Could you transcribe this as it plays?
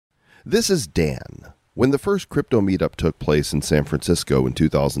This is Dan. When the first crypto meetup took place in San Francisco in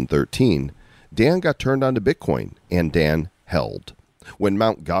 2013, Dan got turned on to Bitcoin, and Dan held. When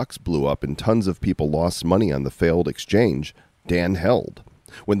Mt. Gox blew up and tons of people lost money on the failed exchange, Dan held.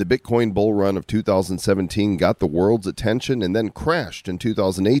 When the Bitcoin bull run of 2017 got the world's attention and then crashed in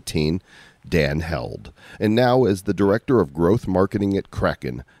 2018, Dan held. And now, as the director of growth marketing at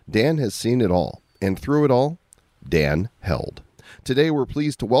Kraken, Dan has seen it all. And through it all, Dan held. Today, we're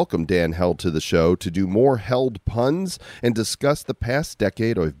pleased to welcome Dan Held to the show to do more held puns and discuss the past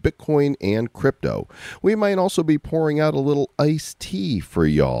decade of Bitcoin and crypto. We might also be pouring out a little iced tea for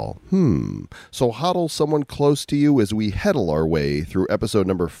y'all. So HODL someone close to you as we heddle our way through episode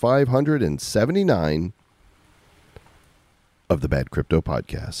number 579 of the Bad Crypto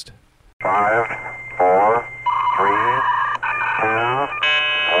Podcast. 5, 4, 3, 2,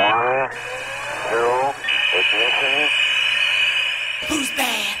 1, 0, ignition. Who's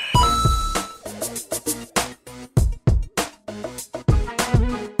bad?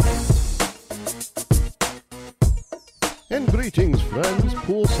 And greetings, friends.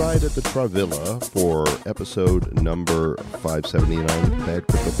 Poolside at the Travilla for episode number 579 of the Bad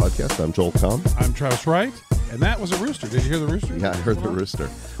Crypto Podcast. I'm Joel Tom. I'm Travis Wright, and that was a rooster. Did you hear the rooster? Yeah, I heard the rooster.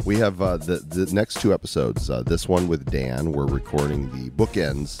 We have the next two episodes. This one with Dan, we're recording the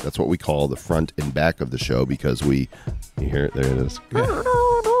bookends. That's what we call the front and back of the show because you hear it, there it is. Yeah.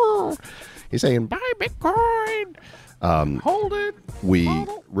 He's saying, buy Bitcoin. Hold it. We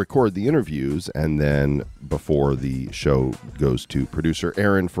record the interviews, and then before the show goes to producer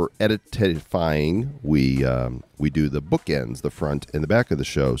Aaron for editifying, we do the bookends, the front and the back of the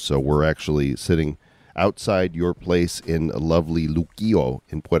show. So we're actually sitting outside your place in lovely Luquillo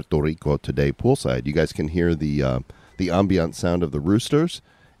in Puerto Rico today, poolside. You guys can hear the ambient sound of the roosters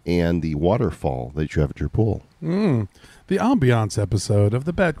and the waterfall that you have at your pool. The ambiance episode of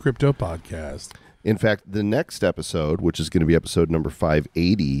the Bad Crypto Podcast. In fact, the next episode, which is going to be episode number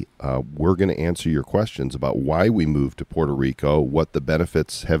 580, we're going to answer your questions about why we moved to Puerto Rico, what the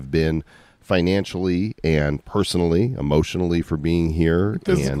benefits have been financially and personally, emotionally for being here.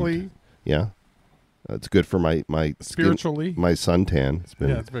 Physically. And, yeah. It's good for my spiritually, my suntan. It's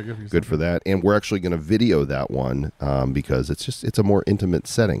been it's very good for that. And we're actually going to video that one because it's a more intimate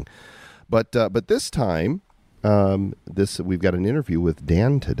setting. But this time, we've got an interview with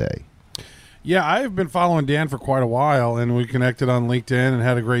Dan today. Yeah, I've been following Dan for quite a while, and we connected on LinkedIn and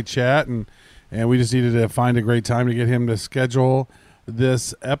had a great chat, and we just needed to find a great time to get him to schedule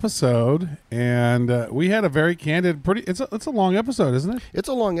this episode, and we had a very candid, it's a long episode, isn't it? It's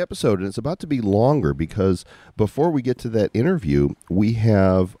a long episode, and it's about to be longer because before we get to that interview, we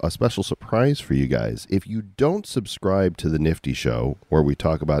have a special surprise for you guys. If you don't subscribe to the Nifty Show, where we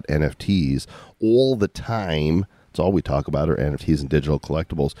talk about NFTs all the time, it's all we talk about are NFTs and digital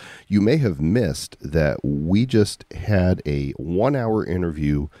collectibles, you may have missed that we just had a 1-hour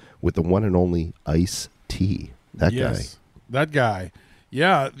interview with the one and only Ice-T. That guy.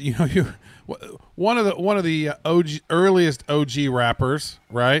 Yeah, one of the earliest OG rappers,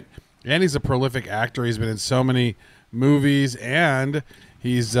 right? And he's a prolific actor. He's been in so many movies, and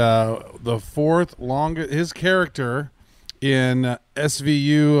he's the fourth longest. His character in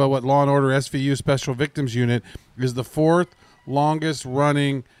SVU, Law and Order SVU Special Victims Unit, is the fourth longest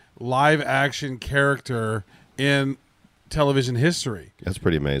running live action character in television history. That's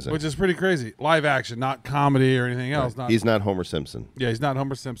pretty amazing. Which is pretty crazy. Live action, not comedy or anything else. Right. He's not Homer Simpson. Yeah, he's not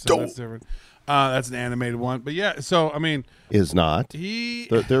Homer Simpson. That's different. That's an animated one. But yeah, so I mean, is not.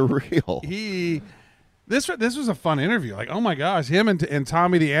 They're real. This was a fun interview. Like, oh my gosh, him and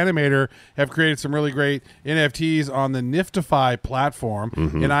Tommy the animator have created some really great NFTs on the Niftify platform,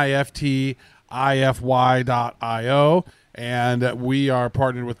 NIFTIFY.io. And we are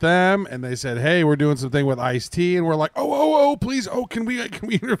partnered with them, and they said, "Hey, we're doing something with Ice-T," and we're like, "Oh, please, can we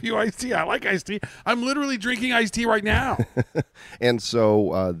interview Ice-T? I like Ice-T. I'm literally drinking Ice-T right now." And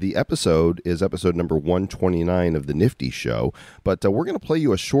so the episode is episode number 129 of the Nifty Show, but we're going to play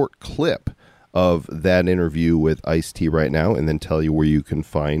you a short clip of that interview with Ice-T right now, and then tell you where you can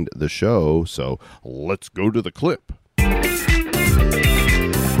find the show. So let's go to the clip.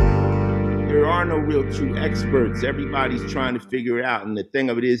 There are no real true experts. Everybody's trying to figure it out. And the thing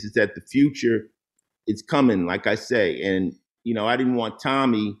of it is that the future is coming, like I say. And, I didn't want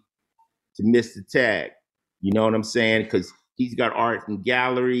Tommy to miss the tag. You know what I'm saying? Because he's got art and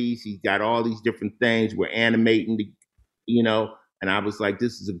galleries. He's got all these different things. We're animating, and I was like,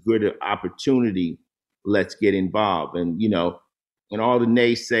 this is a good opportunity. Let's get involved. And, and all the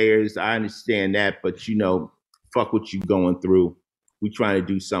naysayers, I understand that. But, fuck what you're going through. We're trying to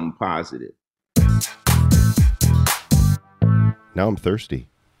do something positive. Now I'm thirsty.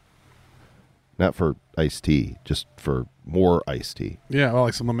 Not for iced tea, just for more iced tea. Yeah, well,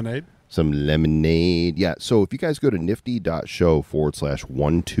 like some lemonade. Some lemonade. Yeah. So if you guys go to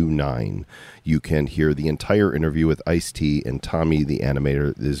nifty.show/129, you can hear the entire interview with Ice-T and Tommy, the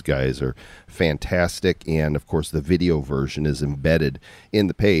animator. These guys are fantastic. And of course, the video version is embedded in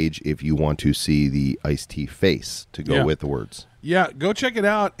the page if you want to see the Ice-T face to go with the words. Yeah. Go check it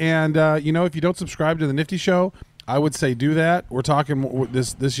out. And, if you don't subscribe to the Nifty Show, I would say do that. We're talking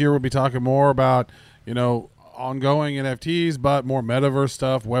this year. We'll be talking more about, ongoing NFTs, but more metaverse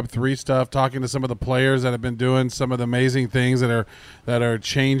stuff, Web3 stuff, talking to some of the players that have been doing some of the amazing things that are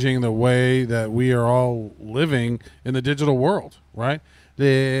changing the way that we are all living in the digital world, right?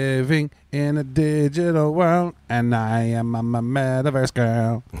 Living in a digital world, and I am a metaverse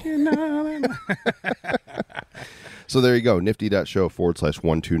girl. So there you go.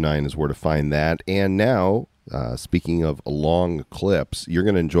 Nifty.show/129 is where to find that. And now, speaking of long clips, you're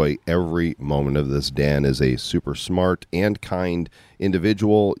going to enjoy every moment of this. Dan is a super smart and kind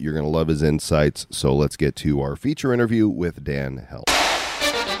individual. You're going to love his insights. So let's get to our feature interview with Dan Held.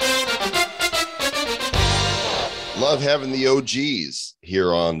 Love having the OGs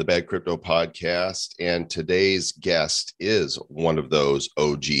here on the Bad Crypto Podcast, and today's guest is one of those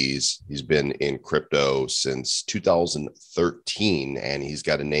OGs. He's been in crypto since 2013, and he's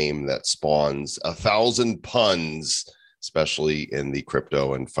got a name that spawns 1,000 puns, especially in the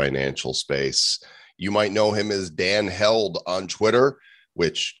crypto and financial space. You might know him as Dan Held on Twitter,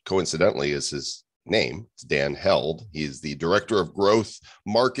 which coincidentally is his name. It's Dan Held. He's the Director of Growth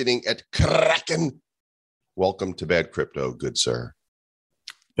Marketing at Kraken. Welcome to Bad Crypto, good sir.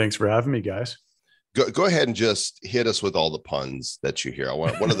 Thanks for having me, guys. Go ahead and just hit us with all the puns that you hear. I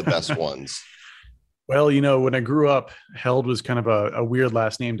want one of the best ones. Well, when I grew up, Held was kind of a weird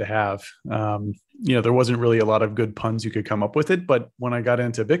last name to have. There wasn't really a lot of good puns you could come up with it. But when I got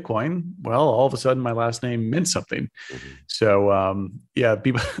into Bitcoin, well, all of a sudden my last name meant something. Mm-hmm. So,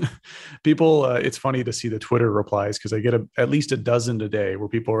 people, it's funny to see the Twitter replies because I get at least a dozen a day where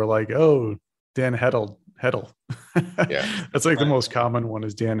people are like, oh, Dan Heddle. Yeah, that's like the most common one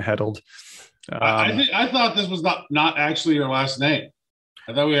is Dan Heddled. I thought this was not actually your last name.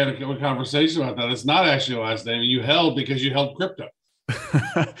 I thought we had a conversation about that. It's not actually your last name. You held because you held crypto.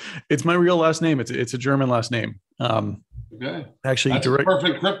 It's my real last name. It's a German last name. Okay. Actually, that's a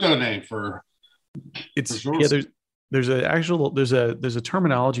perfect crypto name for. It's for sure. Yeah. There's a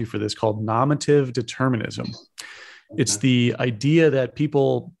terminology for this called nominative determinism. Okay. It's the idea that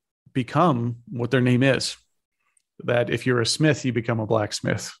people become what their name is. That if you're a smith, you become a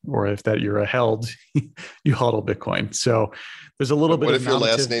blacksmith, or if that you're a held, you hodl Bitcoin. So there's a little bit. What of if your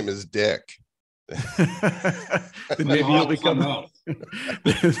last name is Dick? Then maybe you'll become.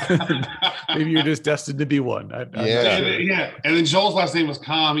 Maybe you're just destined to be one. Yeah. And then Joel's last name was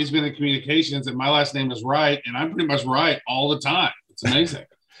Com. He's been in communications, and my last name is Wright, and I'm pretty much right all the time. It's amazing.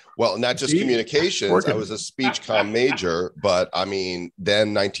 Well, not just communications. I was a speech comm major, but then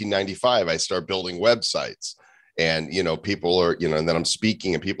 1995, I started building websites, and people are, and then I'm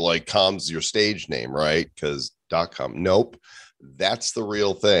speaking, and people are like, "Com's your stage name, right?" Because .com. Nope, that's the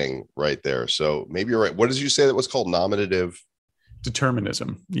real thing right there. So maybe you're right. What did you say that was called? Nominative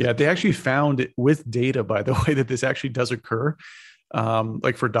determinism. Yeah, they actually found it with data, by the way, that this actually does occur.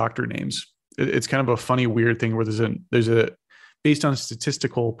 Like for doctor names, it's kind of a funny, weird thing where there's a based on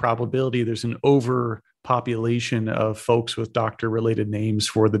statistical probability, there's an overpopulation of folks with doctor-related names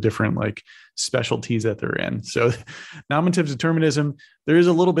for the different specialties that they're in. So nominative determinism, there is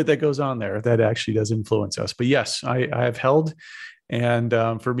a little bit that goes on there that actually does influence us. But yes, I have held. And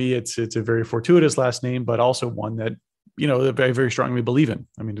for me, it's a very fortuitous last name, but also one that, I very, very strongly believe in.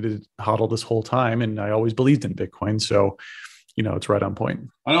 I did hodl this whole time, and I always believed in Bitcoin. So it's right on point.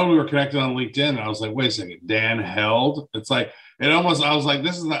 I know we were connected on LinkedIn, and I was like, wait a second, Dan Held. It's like, I was like,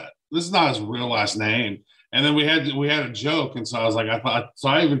 this is not his real last name. And then we had a joke. And so I was like,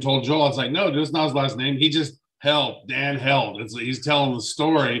 I even told Joel, I was like, no, this is not his last name. He just held, Dan Held. He's telling the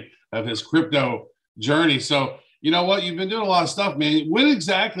story of his crypto journey. So, you know what? You've been doing a lot of stuff, man. When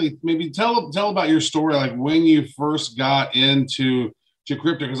exactly, maybe tell about your story, like when you first got into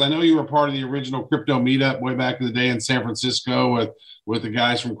crypto, because I know you were part of the original crypto meetup way back in the day in San Francisco with the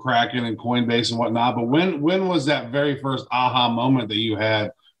guys from Kraken and Coinbase and whatnot. But when was that very first aha moment that you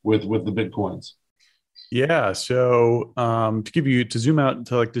had with the Bitcoins? Yeah. So to zoom out,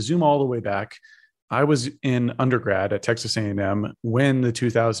 to zoom all the way back, I was in undergrad at Texas A&M when the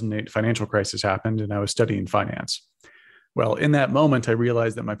 2008 financial crisis happened, and I was studying finance. Well, in that moment, I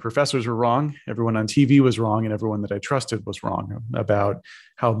realized that my professors were wrong. Everyone on TV was wrong, and everyone that I trusted was wrong about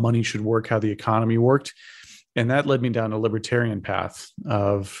how money should work, how the economy worked. And that led me down a libertarian path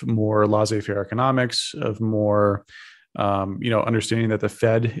of more laissez-faire economics, of more, understanding that the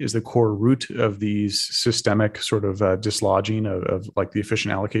Fed is the core root of these systemic sort of dislodging of like the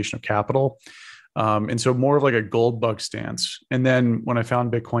efficient allocation of capital. And so more of like a gold bug stance. And then when I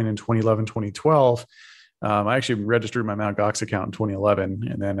found Bitcoin in 2011, 2012, I actually registered my Mt. Gox account in 2011.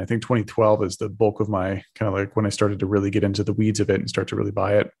 And then I think 2012 is the bulk of my kind of like when I started to really get into the weeds of it and start to really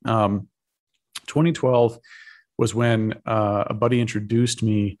buy it. 2012 was when a buddy introduced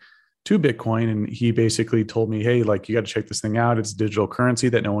me to Bitcoin, and he basically told me, hey, like you got to check this thing out. It's a digital currency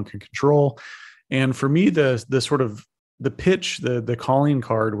that no one can control. And for me, the sort of the pitch, the calling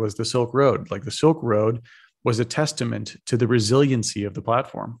card was the Silk Road. Like the Silk Road was a testament to the resiliency of the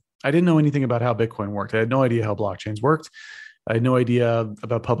platform. I didn't know anything about how Bitcoin worked. I had no idea how blockchains worked. I had no idea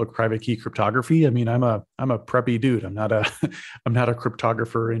about public-private key cryptography. I mean, I'm a preppy dude. I'm not a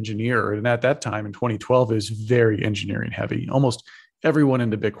cryptographer engineer. And at that time in 2012 is very engineering heavy. Almost everyone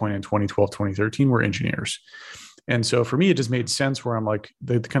into Bitcoin in 2012, 2013 were engineers. And so for me, it just made sense where I'm like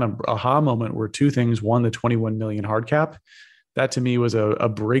the kind of aha moment were two things. One, the 21 million hard cap. That to me was a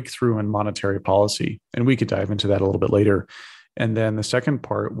breakthrough in monetary policy. And we could dive into that a little bit later. And then the second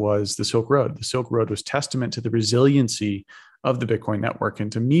part was the Silk Road. The Silk Road was testament to the resiliency of the Bitcoin network.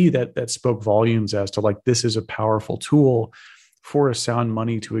 And to me, that spoke volumes as to like, this is a powerful tool for a sound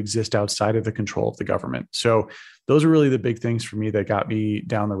money to exist outside of the control of the government. So those are really the big things for me that got me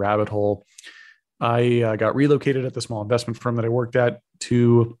down the rabbit hole. I got relocated at the small investment firm that I worked at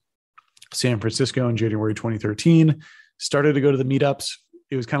to San Francisco in January 2013, started to go to the meetups.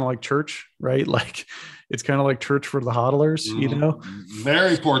 It was kind of like church, right? Like it's kind of like church for the hodlers, you know?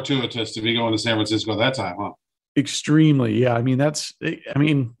 Very fortuitous to be going to San Francisco at that time, huh? Extremely. Yeah. I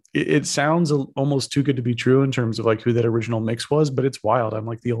mean, it sounds almost too good to be true in terms of like who that original mix was, but it's wild. I'm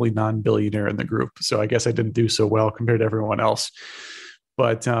like the only non-billionaire in the group. So I guess I didn't do so well compared to everyone else.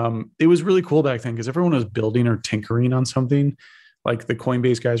 But it was really cool back then because everyone was building or tinkering on something. Like the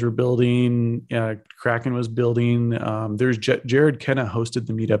Coinbase guys were building, Kraken was building. There's Jared Kenna hosted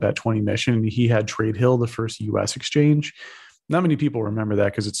the meetup at 20 Mission. And he had Trade Hill, the first US exchange. Not many people remember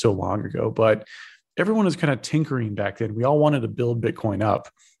that because it's so long ago, but everyone was kind of tinkering back then. We all wanted to build Bitcoin up.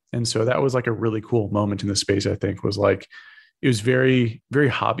 And so that was like a really cool moment in the space, I think, was like, it was very, very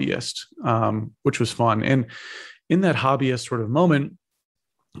hobbyist, which was fun. And in that hobbyist sort of moment,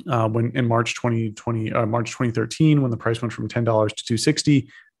 when in March 2013, when the price went from $10 to $260,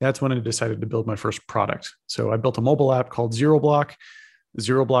 that's when I decided to build my first product. So I built a mobile app called ZeroBlock.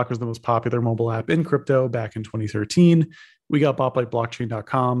 ZeroBlock was the most popular mobile app in crypto back in 2013. We got bought by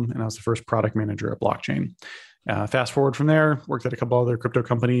blockchain.com, and I was the first product manager at Blockchain. Fast forward from there, worked at a couple other crypto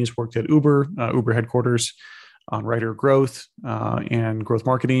companies, worked at Uber headquarters on writer growth and growth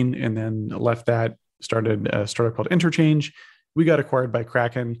marketing, and then left that, started a startup called Interchange. We got acquired by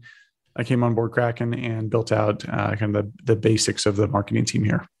Kraken. I came on board Kraken and built out kind of the basics of the marketing team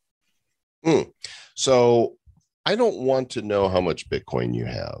here. So I don't want to know how much Bitcoin you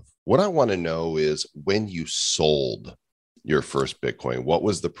have. What I want to know is when you sold your first Bitcoin, what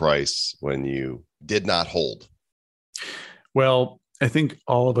was the price when you did not hold? Well, I think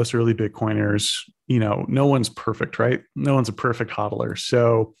all of us early Bitcoiners, no one's perfect, right? No one's a perfect hodler.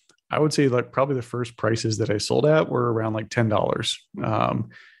 So I would say like probably the first prices that I sold at were around like $10.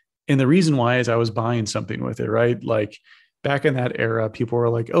 And the reason why is I was buying something with it, right? Like back in that era, people were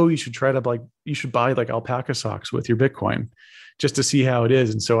like, oh, you should buy like alpaca socks with your Bitcoin just to see how it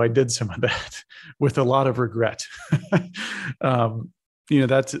is. And so I did some of that with a lot of regret.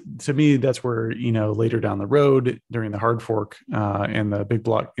 That's, to me, that's where, later down the road during the hard fork and the big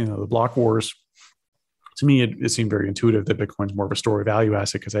block, the block wars, to me, it seemed very intuitive that Bitcoin's more of a store value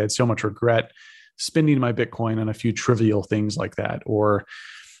asset because I had so much regret spending my Bitcoin on a few trivial things like that. Or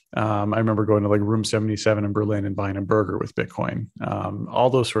I remember going to like room 77 in Berlin and buying a burger with Bitcoin,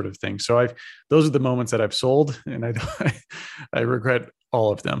 all those sort of things. So those are the moments that I've sold, and I regret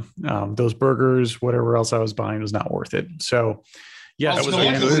all of them. Those burgers, whatever else I was buying was not worth it. So yeah, it was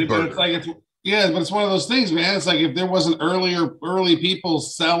a good burger. But it's one of those things, man. It's like if there wasn't early people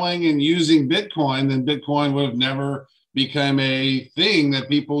selling and using Bitcoin, then Bitcoin would have never become a thing that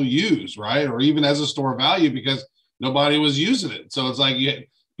people use, right? Or even as a store of value because nobody was using it. So it's like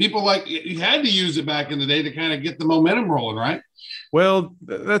you had to use it back in the day to kind of get the momentum rolling, right? Well,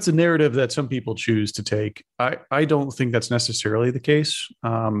 that's a narrative that some people choose to take. I don't think that's necessarily the case.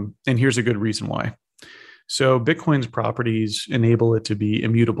 And here's a good reason why. So Bitcoin's properties enable it to be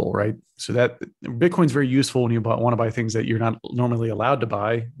immutable, right? So that Bitcoin's very useful when you want to buy things that you're not normally allowed to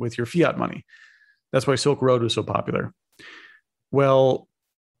buy with your fiat money. That's why Silk Road was so popular. Well,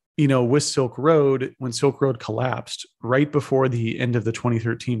 with Silk Road, when Silk Road collapsed right before the end of the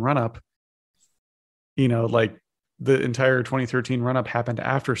 2013 run up, like the entire 2013 run up happened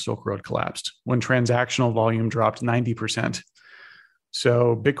after Silk Road collapsed when transactional volume dropped 90%.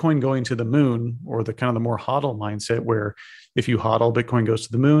 So Bitcoin going to the moon, or the kind of the more HODL mindset, where if you HODL, Bitcoin goes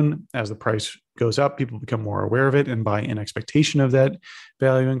to the moon. As the price goes up, people become more aware of it and buy in expectation of that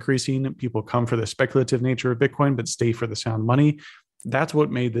value increasing. People come for the speculative nature of Bitcoin, but stay for the sound money. That's what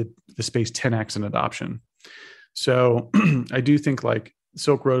made the space 10x in adoption. So I do think like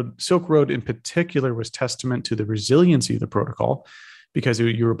Silk Road in particular was testament to the resiliency of the protocol, because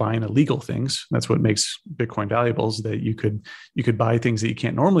you were buying illegal things. That's what makes Bitcoin valuable, is that you could buy things that you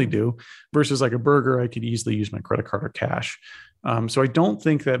can't normally do, versus like a burger, I could easily use my credit card or cash. So I don't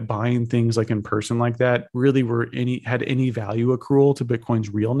think that buying things like in person like that really had any value accrual to Bitcoin's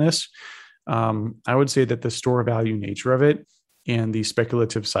realness. I would say that the store value nature of it and the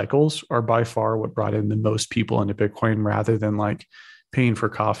speculative cycles are by far what brought in the most people into Bitcoin, rather than like paying for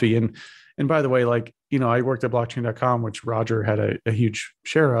coffee. And by the way, like, I worked at blockchain.com, which Roger had a huge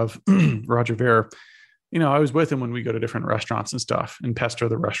share of, Roger Ver. I was with him when we go to different restaurants and stuff and pester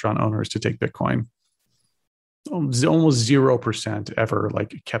the restaurant owners to take Bitcoin. Almost 0% ever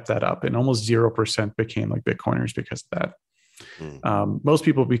like kept that up, and almost 0% became like Bitcoiners because of that. Most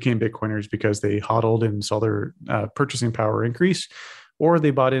people became Bitcoiners because they hodled and saw their purchasing power increase, or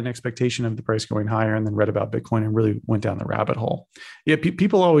they bought in expectation of the price going higher and then read about Bitcoin and really went down the rabbit hole. Yeah,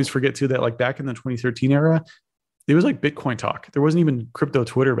 people always forget too that like back in the 2013 era, it was like Bitcoin talk. There wasn't even crypto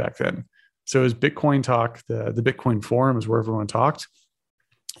Twitter back then. So it was Bitcoin talk. The Bitcoin forum is where everyone talked,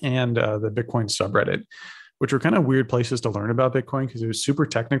 and the Bitcoin subreddit, which were kind of weird places to learn about Bitcoin because it was super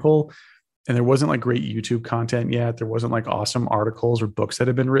technical. And there wasn't like great YouTube content yet. There wasn't like awesome articles or books that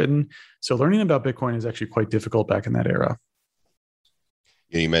had been written. So learning about Bitcoin is actually quite difficult back in that era.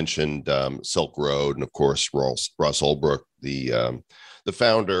 You mentioned Silk Road, and of course Russ Ulbricht, the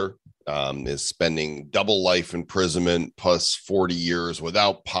founder, is spending double life imprisonment plus 40 years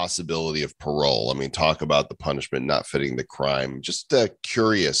without possibility of parole. I mean, talk about the punishment not fitting the crime. Just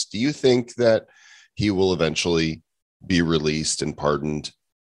curious, do you think that he will eventually be released and pardoned?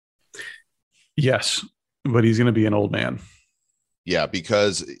 Yes, but he's going to be an old man. Yeah,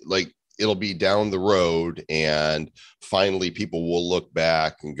 because like it'll be down the road, and finally people will look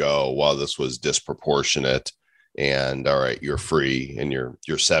back and go, wow, this was disproportionate, and all right, you're free, and you're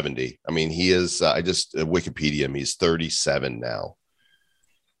 70. I mean, he is, I just Wikipedia him, he's 37 now.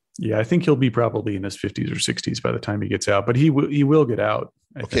 Yeah, I think he'll be probably in his 50s or 60s by the time he gets out, but he will get out.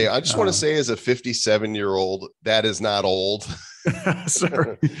 I just want to say, as a 57-year-old, that is not old.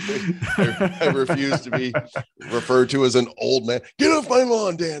 Sorry. I refuse to be referred to as an old man. Get off my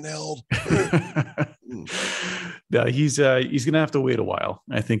lawn, Dan Held. Yeah, he's gonna have to wait a while,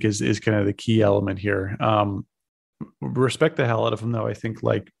 I think is kind of the key element here. Respect the hell out of him though. I think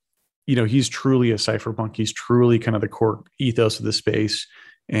like, he's truly a cypherpunk. He's truly kind of the core ethos of the space.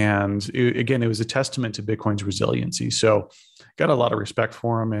 And it was a testament to Bitcoin's resiliency. So got a lot of respect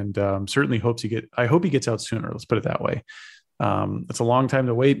for him, and certainly I hope he gets out sooner. Let's put it that way. It's a long time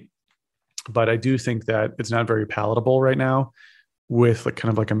to wait, but I do think that it's not very palatable right now with like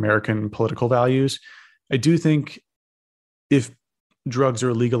kind of like American political values. I do think if drugs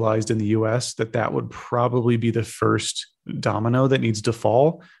are legalized in the US, that would probably be the first domino that needs to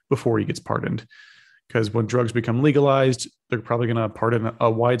fall before he gets pardoned. Because when drugs become legalized, they're probably going to pardon a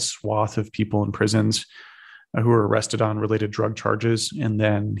wide swath of people in prisons who are arrested on related drug charges. And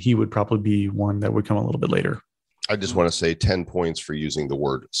then he would probably be one that would come a little bit later. I just want to say 10 points for using the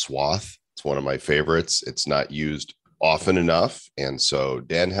word swath. It's one of my favorites. It's not used often enough. And so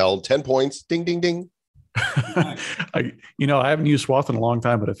Dan Held, 10 points. Ding, ding, ding. I haven't used swath in a long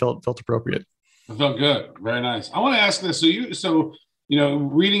time, but it felt appropriate. It felt good. Very nice. I want to ask this. So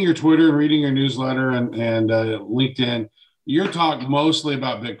reading your Twitter, reading your newsletter and LinkedIn, you're talking mostly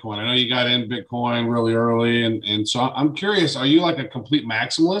about Bitcoin. I know you got in Bitcoin really early. And so I'm curious, are you like a complete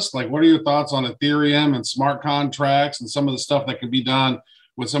maximalist? Like, what are your thoughts on Ethereum and smart contracts and some of the stuff that can be done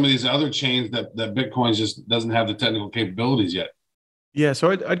with some of these other chains that Bitcoin just doesn't have the technical capabilities yet? Yeah,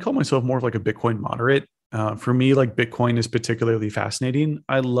 so I'd call myself more of like a Bitcoin moderate. For me, like Bitcoin is particularly fascinating.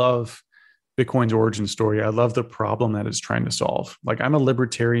 I love Bitcoin's origin story. I love the problem that it's trying to solve. Like, I'm a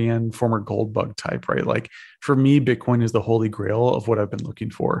libertarian, former gold bug type, right? Like, for me, Bitcoin is the holy grail of what I've been looking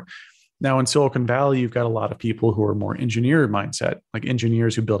for. Now, in Silicon Valley, you've got a lot of people who are more engineer mindset, like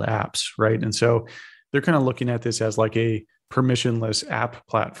engineers who build apps, right? And so they're kind of looking at this as like a permissionless app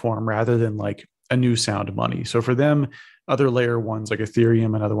platform rather than like a new sound money. So for them, other layer ones like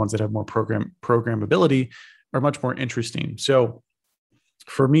Ethereum and other ones that have more programmability are much more interesting. So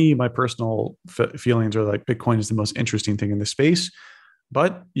For me, my personal feelings are like Bitcoin is the most interesting thing in the space,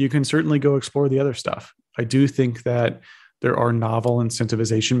 but you can certainly go explore the other stuff. I do think that there are novel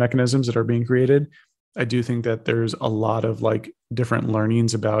incentivization mechanisms that are being created. I do think that there's a lot of like different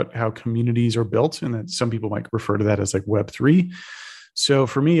learnings about how communities are built, and that some people might refer to that as like Web3. So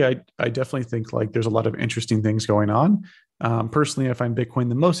for me, I definitely think like there's a lot of interesting things going on. Personally, I find Bitcoin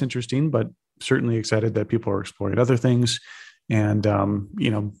the most interesting, but certainly excited that people are exploring other things. And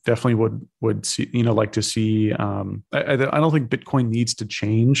definitely would see, like to see. I don't think Bitcoin needs to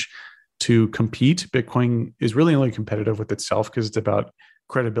change to compete. Bitcoin is really only competitive with itself because it's about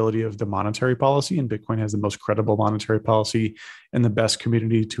credibility of the monetary policy, and Bitcoin has the most credible monetary policy and the best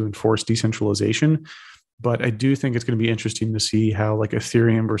community to enforce decentralization. But I do think it's going to be interesting to see how like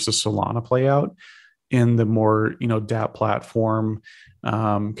Ethereum versus Solana play out in the more DApp platform,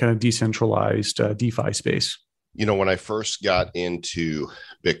 kind of decentralized DeFi space. When I first got into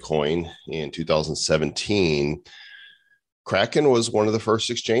Bitcoin in 2017, Kraken was one of the first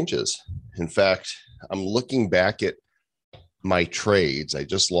exchanges. In fact, I'm looking back at my trades. I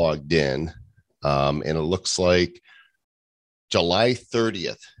just logged in, and it looks like July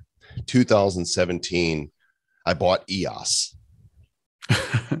 30th, 2017, I bought EOS.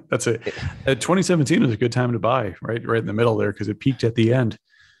 That's it. 2017 was a good time to buy, right in the middle there, because it peaked at the end.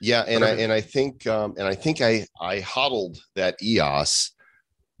 Yeah, and I think I hodled that EOS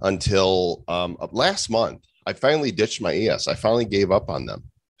until last month. I finally ditched my EOS. I finally gave up on them.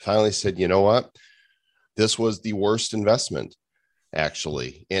 Finally said, you know what? This was the worst investment,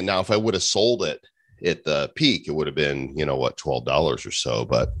 actually. And now if I would have sold it at the peak, it would have been, $12 or so.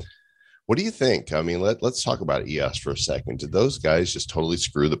 But what do you think? I mean, let's talk about EOS for a second. Did those guys just totally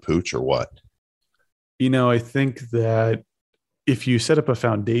screw the pooch or what? I think that if you set up a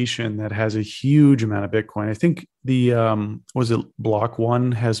foundation that has a huge amount of Bitcoin, I think the was it Block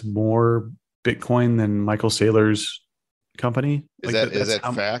One has more Bitcoin than Michael Saylor's company. Is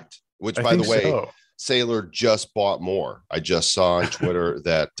that fact? Which, by the way, so. Saylor just bought more. I just saw on Twitter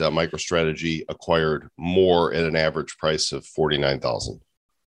that MicroStrategy acquired more at an average price of $49,000.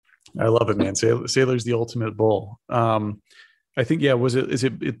 I love it, man. Saylor's the ultimate bull. I think, yeah. Is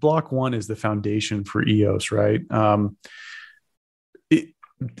it Block One is the foundation for EOS, right?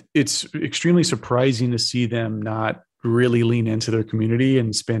 It's extremely surprising to see them not really lean into their community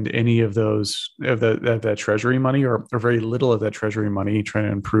and spend any of those of that treasury money or very little of that treasury money trying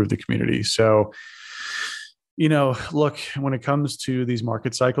to improve the community. So, look, when it comes to these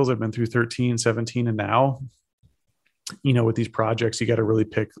market cycles, I've been through 13, 17, and now, with these projects, you got to really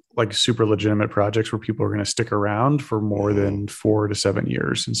pick like super legitimate projects where people are going to stick around for more than 4 to 7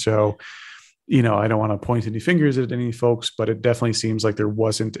 years. And so, I don't want to point any fingers at any folks, but it definitely seems like there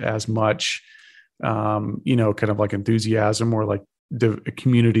wasn't as much, kind of like enthusiasm or like the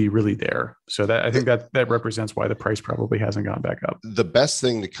community really there. So that I think that represents why the price probably hasn't gone back up. The best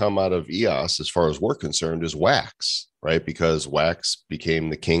thing to come out of EOS, as far as we're concerned, is Wax, right? Because Wax became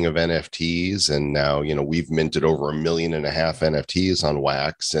the king of NFTs, and now we've minted over 1.5 million NFTs on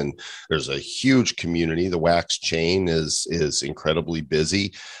Wax, and there's a huge community. The Wax chain is incredibly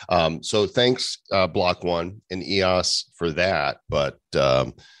busy. So thanks, Block One and EOS for that. But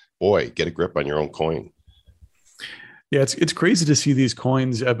boy, get a grip on your own coin. Yeah, it's crazy to see these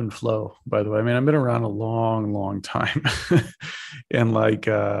coins ebb and flow, by the way. I mean, I've been around a long, long time. And like,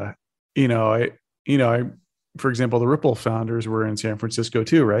 I for example, the Ripple founders were in San Francisco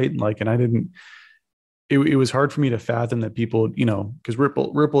too, right? Like, and I didn't, it was hard for me to fathom that people, because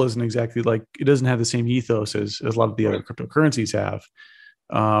Ripple isn't exactly like, it doesn't have the same ethos as a lot of the other cryptocurrencies have.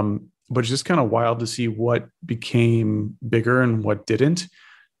 But it's just kind of wild to see what became bigger and what didn't.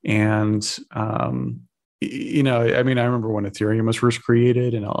 And, I remember when Ethereum was first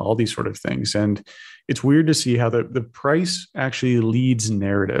created and all these sort of things. And it's weird to see how the price actually leads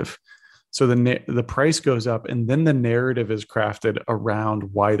narrative. So the price goes up, and then the narrative is crafted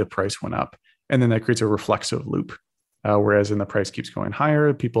around why the price went up. And then that creates a reflexive loop. Whereas when the price keeps going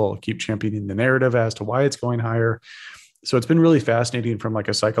higher, people keep championing the narrative as to why it's going higher. So it's been really fascinating from like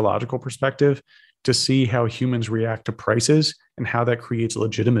a psychological perspective to see how humans react to prices and how that creates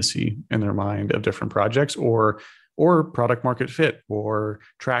legitimacy in their mind of different projects or product market fit or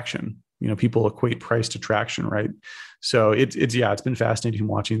traction. People equate price to traction, right? So it's been fascinating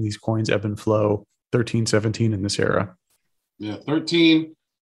watching these coins ebb and flow 13, 17 in this era. Yeah, 13,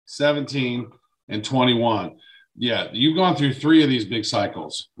 17, and 21. Yeah, you've gone through 3 of these big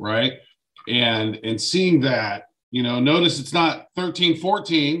cycles, right? And seeing that, notice it's not 13,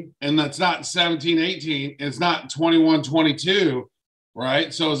 14, and that's not 17, 18, and it's not 21, 22.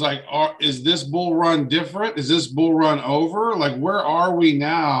 right? So it's like, is this bull run different? Is this bull run over? Like, where are we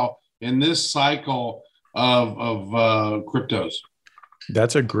now in this cycle of cryptos?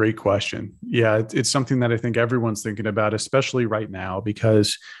 That's a great question. Yeah, it's something that I think everyone's thinking about, especially right now,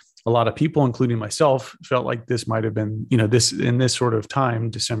 because a lot of people, including myself, felt like this might have been, this in this sort of time,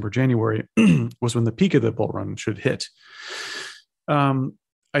 December, January, was when the peak of the bull run should hit.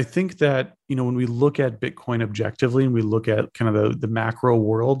 I think that, when we look at Bitcoin objectively and we look at kind of the macro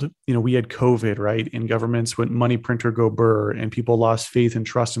world, we had COVID, right? And governments went money printer go burr and people lost faith and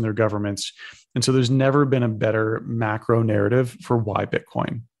trust in their governments. And so there's never been a better macro narrative for why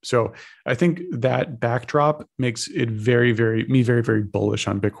Bitcoin. So I think that backdrop makes it very, very bullish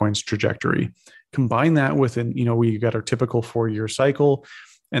on Bitcoin's trajectory. Combine that with, we got our typical 4-year cycle,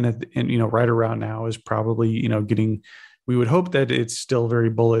 and right around now is probably, we would hope that it's still very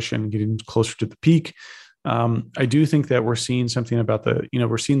bullish and getting closer to the peak. I do think that we're seeing something about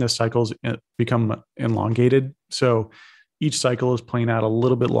we're seeing the cycles become elongated. So each cycle is playing out a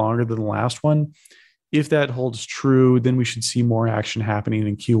little bit longer than the last one. If that holds true, then we should see more action happening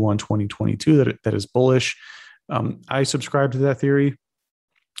in Q1 2022 that is bullish. I subscribe to that theory.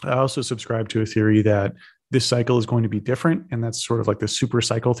 I also subscribe to a theory that this cycle is going to be different, and that's sort of like the super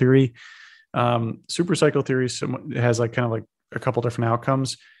cycle theory. Super cycle theory has kind of a couple different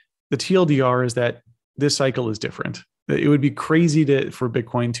outcomes. The TLDR is that this cycle is different. It would be crazy for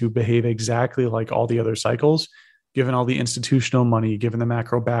Bitcoin to behave exactly like all the other cycles, given all the institutional money, given the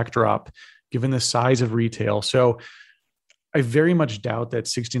macro backdrop, given the size of retail. So I very much doubt that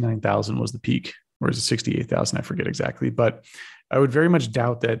 69,000 was the peak, or is it 68,000? I forget exactly, but I would very much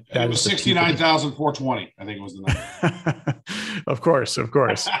doubt that. It was 69,420. I think it was the number. Of course.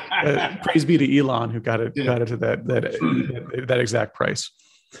 Praise be to Elon who got it to that exact price.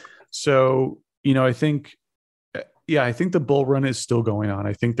 So, I think the bull run is still going on.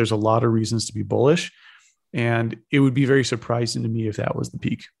 I think there's a lot of reasons to be bullish, and it would be very surprising to me if that was the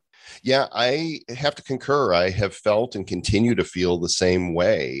peak. Yeah, I have to concur. I have felt and continue to feel the same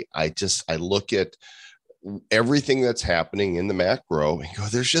way. I look at everything that's happening in the macro and go,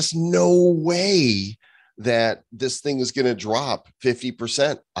 there's just no way that this thing is going to drop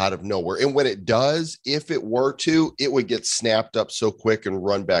 50% out of nowhere. And when it does, if it were to, it would get snapped up so quick and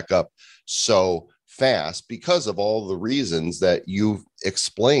run back up so fast because of all the reasons that you've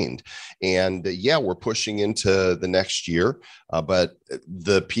explained. And we're pushing into the next year, but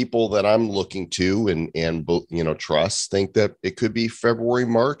the people that I'm looking to and trust think that it could be February,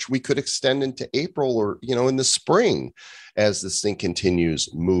 March. We could extend into April or in the spring as this thing continues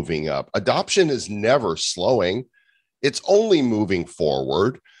moving up. Adoption is never slowing; it's only moving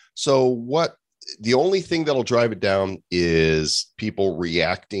forward. So the only thing that'll drive it down is people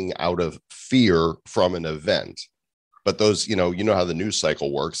reacting out of fear from an event. But those, you know how the news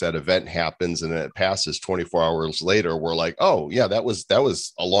cycle works. That event happens and then it passes 24 hours later. We're like, oh yeah, that was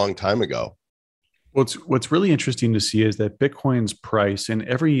a long time ago. What's really interesting to see is that Bitcoin's price and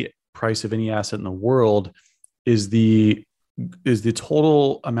every price of any asset in the world is the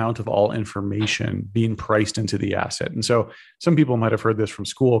total amount of all information being priced into the asset. And so some people might have heard this from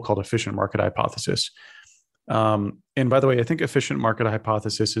school called efficient market hypothesis. And by the way, I think efficient market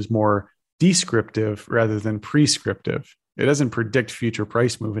hypothesis is more descriptive rather than prescriptive. It doesn't predict future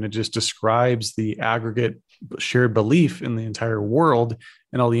price movement. It just describes the aggregate shared belief in the entire world,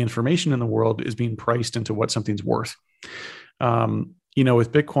 and all the information in the world is being priced into what something's worth.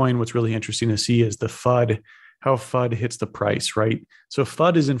 With Bitcoin, what's really interesting to see is the FUD, how FUD hits the price, right? So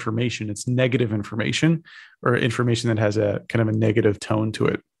FUD is information. It's negative information, or information that has a kind of a negative tone to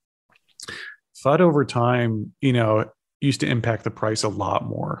it. FUD over time, used to impact the price a lot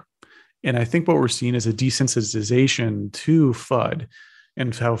more. And I think what we're seeing is a desensitization to FUD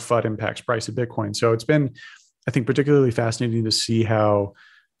and how FUD impacts price of Bitcoin. So it's been, I think, particularly fascinating to see how,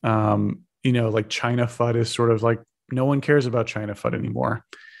 like China FUD is sort of like, no one cares about China FUD anymore.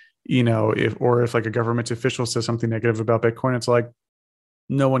 If like a government official says something negative about Bitcoin, it's like,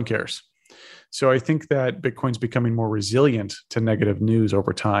 no one cares. So I think that Bitcoin's becoming more resilient to negative news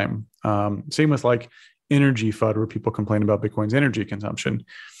over time. Same with like energy FUD, where people complain about Bitcoin's energy consumption.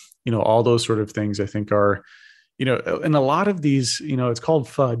 All those sort of things I think are, and a lot of these, it's called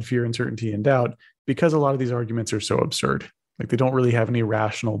FUD, fear, uncertainty, and doubt, because a lot of these arguments are so absurd. Like they don't really have any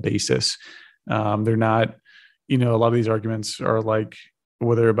rational basis. They're not, a lot of these arguments are like,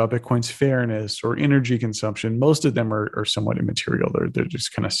 whether about Bitcoin's fairness or energy consumption, most of them are somewhat immaterial. They're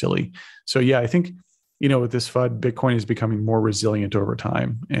just kind of silly. So yeah, I think, with this FUD, Bitcoin is becoming more resilient over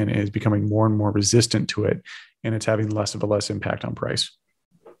time and is becoming more and more resistant to it. And it's having less impact on price.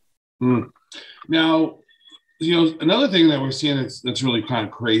 Now, Another thing that we're seeing that's really kind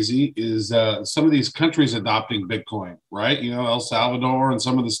of crazy is some of these countries adopting Bitcoin, right? El Salvador and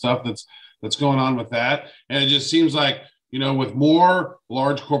some of the stuff that's going on with that. And it just seems like, with more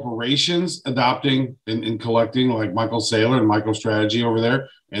large corporations adopting and collecting, like Michael Saylor and MicroStrategy over there,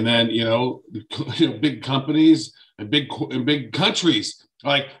 and then, big companies and big countries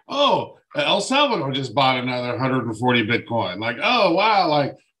like, oh, El Salvador just bought another 140 Bitcoin. Like, oh, wow.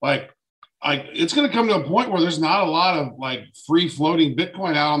 Like it's going to come to a point where there's not a lot of like free floating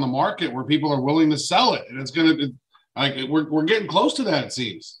Bitcoin out on the market where people are willing to sell it. And it's going to, like, we're getting close to that, it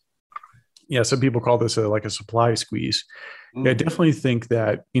seems. Yeah, some people call this like a supply squeeze. Yeah, I definitely think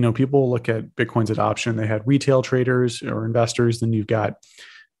that, people look at Bitcoin's adoption. They had retail traders or investors, then you've got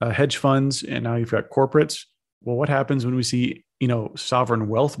hedge funds, and now you've got corporates. Well, what happens when we see, sovereign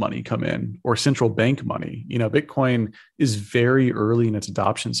wealth money come in or central bank money? Bitcoin is very early in its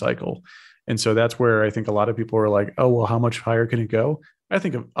adoption cycle. And so that's where I think a lot of people are like, oh, well, how much higher can it go? I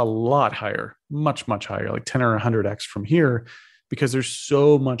think a lot higher, much, much higher, like 10 or 100x from here, because there's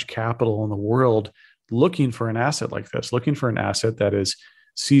so much capital in the world looking for an asset like this, looking for an asset that is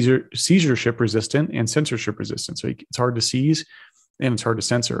seizureship resistant and censorship resistant. So it's hard to seize and it's hard to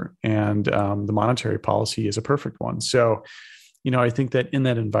censor. And the monetary policy is a perfect one. So, I think that in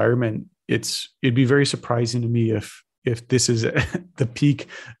that environment, it'd be very surprising to me if this is the peak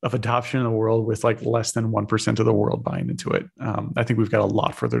of adoption in the world with like less than 1% of the world buying into it. I think we've got a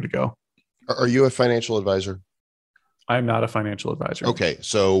lot further to go. Are you a financial advisor? I'm not a financial advisor. Okay.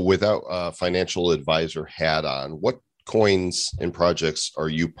 So without a financial advisor hat on, what coins and projects are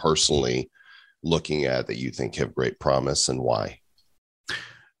you personally looking at that you think have great promise, and why?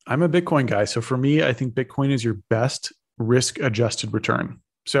 I'm a Bitcoin guy. So for me, I think Bitcoin is your best risk-adjusted return.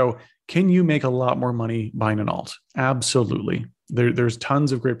 So can you make a lot more money buying an alt? Absolutely. There's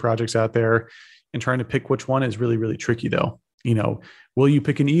tons of great projects out there, and trying to pick which one is really, really tricky though. Will you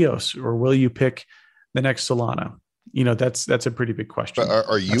pick an EOS or will you pick the next Solana? That's a pretty big question. But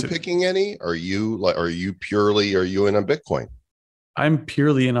are you picking any? Are you in on Bitcoin? I'm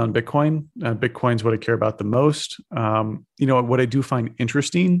purely in on Bitcoin. Bitcoin's what I care about the most. What I do find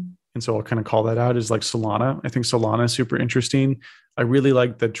interesting, and so I'll kind of call that out, is like Solana. I think Solana is super interesting. I really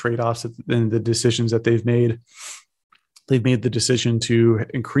like the trade-offs and the decisions that they've made. They've made the decision to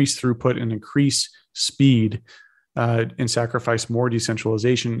increase throughput and increase speed and sacrifice more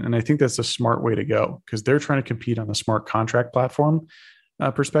decentralization. And I think that's a smart way to go, because they're trying to compete on a smart contract platform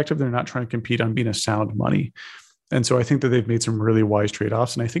perspective. They're not trying to compete on being a sound money. And so I think that they've made some really wise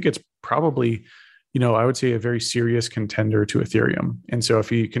trade-offs. And I think it's probably, I would say a very serious contender to Ethereum. And so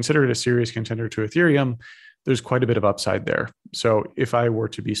if you consider it a serious contender to Ethereum, there's quite a bit of upside there. So if I were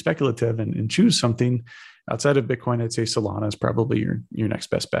to be speculative and choose something outside of Bitcoin, I'd say Solana is probably your next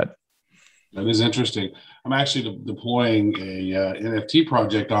best bet. That is interesting. I'm actually deploying a NFT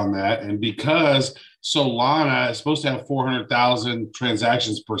project on that. And because Solana is supposed to have 400,000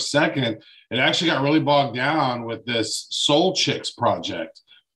 transactions per second, it actually got really bogged down with this Soul Chicks project.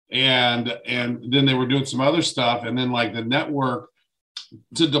 And then they were doing some other stuff. And then like the network,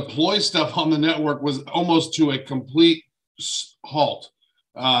 to deploy stuff on the network was almost to a complete halt.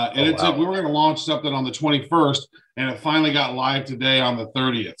 We were going to launch something on the 21st, and it finally got live today on the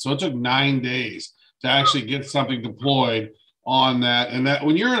 30th. So it took 9 days to actually get something deployed on that. And that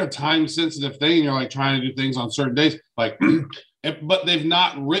when you're in a time sensitive thing, and you're like trying to do things on certain days, like, but they've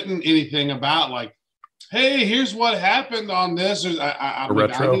not written anything about like, hey, here's what happened on this. I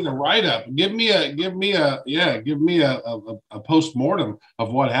need a write up. Give me a postmortem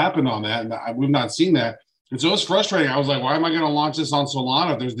of what happened on that. And we've not seen that. And so it's frustrating. I was like, why am I going to launch this on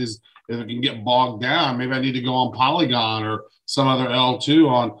Solana if it can get bogged down? Maybe I need to go on Polygon or some other L2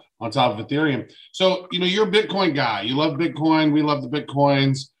 on top of Ethereum. So, you're a Bitcoin guy. You love Bitcoin. We love the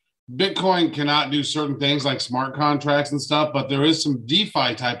Bitcoins. Bitcoin cannot do certain things like smart contracts and stuff, but there is some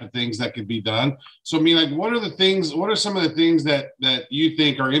DeFi type of things that could be done. So, what are some of the things that you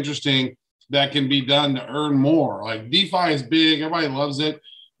think are interesting that can be done to earn more? Like DeFi is big. Everybody loves it.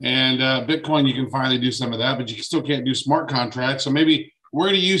 And Bitcoin, you can finally do some of that, but you still can't do smart contracts. So maybe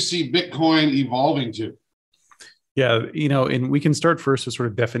where do you see Bitcoin evolving to? Yeah, and we can start first with sort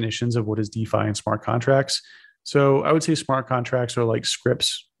of definitions of what is DeFi and smart contracts. So I would say smart contracts are like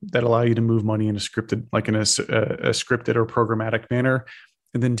scripts that allow you to move money in a scripted or programmatic manner.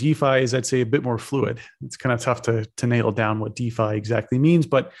 And then DeFi is, I'd say, a bit more fluid. It's kind of tough to nail down what DeFi exactly means,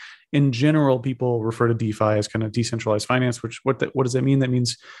 but in general, people refer to DeFi as kind of decentralized finance. What does that mean? That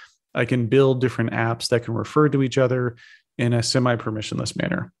means I can build different apps that can refer to each other in a semi-permissionless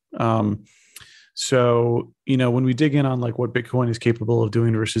manner. So when we dig in on like what Bitcoin is capable of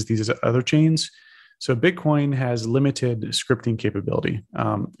doing versus these other chains, So Bitcoin has limited scripting capability.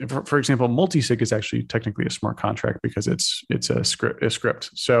 For example, multisig is actually technically a smart contract because it's a script.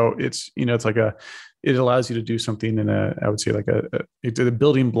 So it allows you to do something in I would say like it's a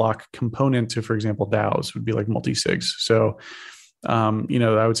building block component to, for example, DAOs would be like multisigs. So I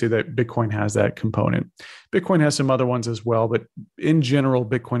would say that Bitcoin has that component. Bitcoin has some other ones as well, but in general,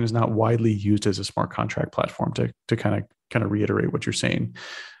 Bitcoin is not widely used as a smart contract platform to kind of reiterate what you're saying.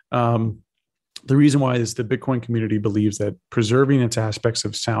 The reason why is the Bitcoin community believes that preserving its aspects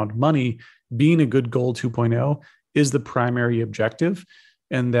of sound money, being a good gold 2.0, is the primary objective,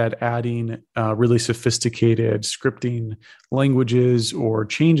 and that adding really sophisticated scripting languages or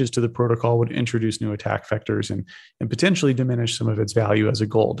changes to the protocol would introduce new attack vectors and potentially diminish some of its value as a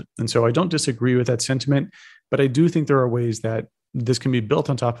gold. And so I don't disagree with that sentiment, but I do think there are ways that this can be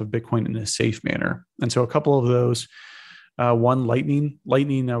built on top of Bitcoin in a safe manner. And so a couple of those. One, Lightning.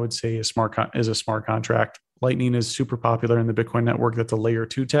 Lightning, I would say, is a smart contract. Lightning is super popular in the Bitcoin network. That's a layer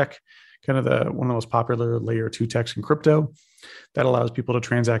 2 tech, kind of one of the most popular layer 2 techs in crypto. That allows people to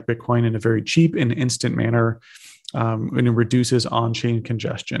transact Bitcoin in a very cheap and instant manner, and it reduces on-chain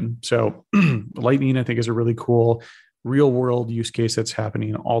congestion. So Lightning, I think, is a really cool real-world use case that's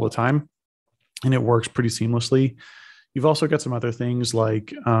happening all the time, and it works pretty seamlessly. You've also got some other things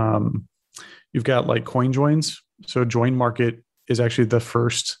like you've got like coin joins. So Join Market is actually the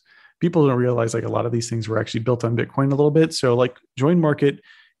first. People don't realize like a lot of these things were actually built on Bitcoin a little bit. So like Join Market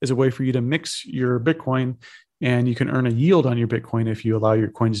is a way for you to mix your Bitcoin, and you can earn a yield on your Bitcoin if you allow your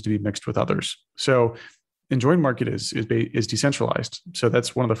coins to be mixed with others. So Join Market is decentralized. So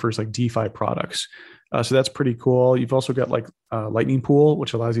that's one of the first like DeFi products. So that's pretty cool. You've also got like Lightning Pool,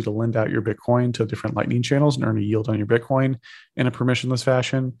 which allows you to lend out your Bitcoin to different Lightning channels and earn a yield on your Bitcoin in a permissionless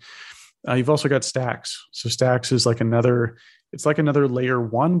fashion. You've also got Stacks. So Stacks is like another layer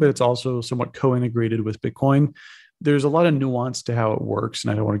 1, but it's also somewhat co-integrated with Bitcoin. There's a lot of nuance to how it works,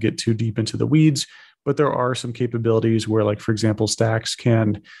 and I don't want to get too deep into the weeds, but there are some capabilities where, like, for example, Stacks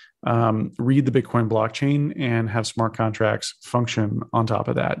can read the Bitcoin blockchain and have smart contracts function on top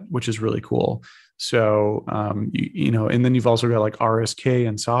of that, which is really cool. So, and then you've also got like RSK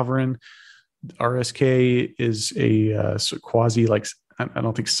and Sovereign. RSK is a quasi, like, I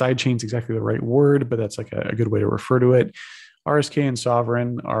don't think sidechain is exactly the right word, but that's like a good way to refer to it. RSK and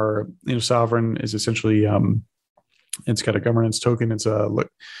Sovereign are, Sovereign is essentially, it's got a governance token. It's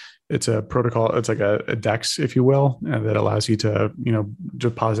a protocol. It's like a DEX, if you will, that allows you to,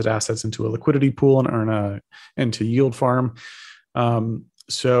 deposit assets into a liquidity pool and and to yield farm.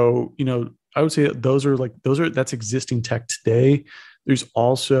 So, I would say that that's existing tech today. There's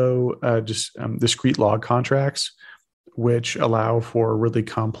also discrete log contracts, which allow for really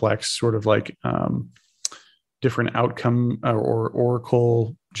complex sort of like different outcome or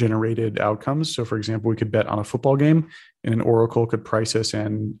Oracle generated outcomes. So for example, we could bet on a football game, and an Oracle could price us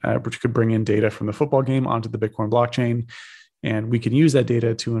and which could bring in data from the football game onto the Bitcoin blockchain. And we can use that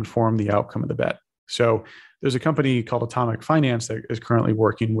data to inform the outcome of the bet. So there's a company called Atomic Finance that is currently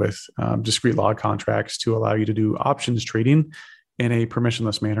working with discrete log contracts to allow you to do options trading in a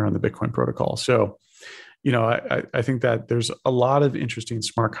permissionless manner on the Bitcoin protocol. So, I think that there's a lot of interesting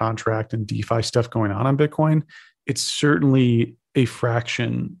smart contract and DeFi stuff going on Bitcoin. It's certainly a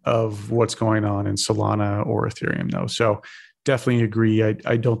fraction of what's going on in Solana or Ethereum, though. So definitely agree.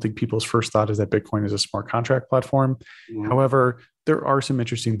 I don't think people's first thought is that Bitcoin is a smart contract platform. Mm-hmm. However, there are some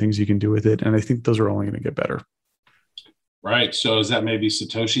interesting things you can do with it, and I think those are only going to get better. Right. So is that maybe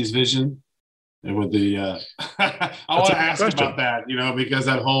Satoshi's vision? And with the, I want to ask about that, because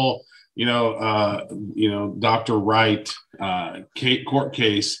that whole, Dr. Wright court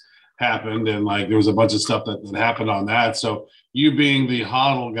case happened, and like there was a bunch of stuff that happened on that. So you being the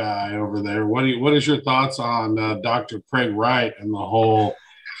HODL guy over there, what is your thoughts on Dr. Craig Wright and the whole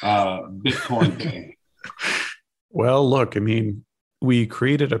Bitcoin thing? Well, look, we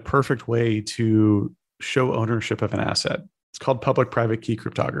created a perfect way to show ownership of an asset. It's called public-private key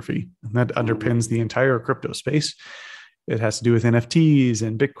cryptography, and that underpins the entire crypto space. It has to do with NFTs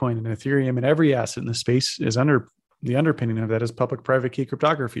and Bitcoin and Ethereum, and every asset in the space is under the underpinning of that is public-private key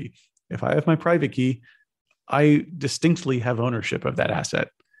cryptography. If I have my private key, I distinctly have ownership of that asset.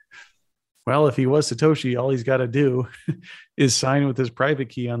 Well, if he was Satoshi, all he's got to do is sign with his private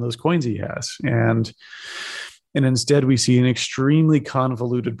key on those coins he has. And instead, we see an extremely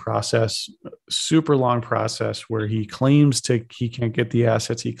convoluted process, super long process where he claims he can't get the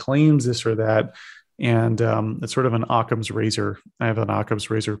assets. He claims this or that. And it's sort of an Occam's razor. I have an Occam's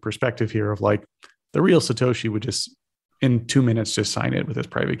razor perspective here of like the real Satoshi would just in 2 minutes just sign it with his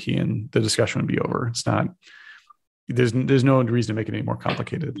private key and the discussion would be over. It's not There's no reason to make it any more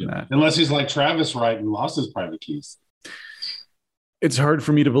complicated than that. Unless he's like Travis Wright and lost his private keys. It's hard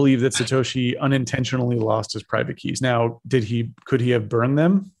for me to believe that Satoshi unintentionally lost his private keys. Now, could he have burned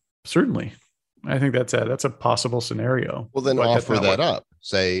them? Certainly. I think that's a possible scenario. Well, then offer that up.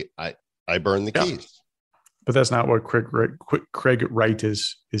 Say, I burned the keys. But that's not what Craig Wright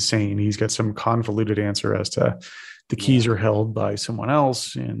is saying. He's got some convoluted answer as to the keys are held by someone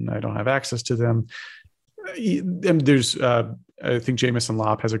else and I don't have access to them. And there's, I think Jameson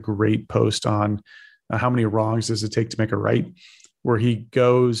Lopp has a great post on how many wrongs does it take to make a right, where he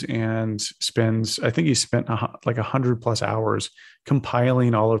goes and spends, I think he spent like 100+ hours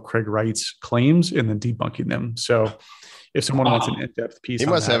compiling all of Craig Wright's claims and then debunking them. So if someone wants an in-depth piece, he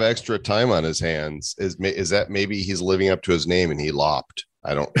must have extra time on his hands. Is that maybe he's living up to his name and he lopped?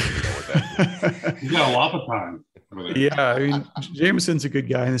 I don't know what that means. He's got a lot of time. Yeah, I mean, Jameson's a good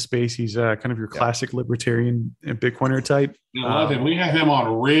guy in the space. He's kind of your classic libertarian and Bitcoiner type. I love him. We had him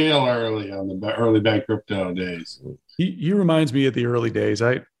on real early on the early back crypto days. He reminds me of the early days.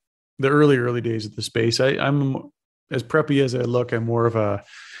 The early days of the space. I'm as preppy as I look. I'm more of a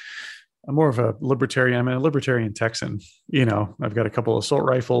libertarian. I'm a libertarian Texan. I've got a couple of assault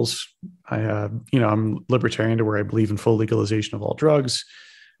rifles. I'm libertarian to where I believe in full legalization of all drugs.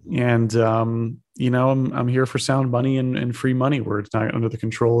 And, I'm here for sound money and free money where it's not under the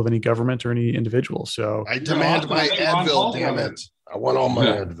control of any government or any individual. So I demand my Advil, damn it. I want all my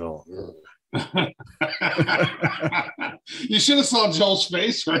Advil. You should have saw Joel's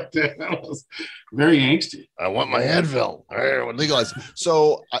face right there. That was very angsty. I want my Advil. I want legalized.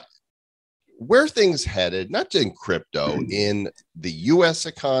 So where things headed, not in crypto, in the U.S.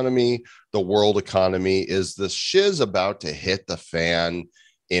 economy, the world economy, is the shiz about to hit the fan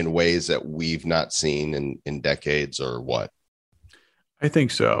in ways that we've not seen in decades, or what? I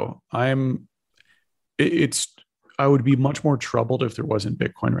think so. I would be much more troubled if there wasn't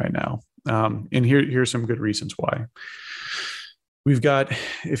Bitcoin right now. And here's some good reasons why. We've got,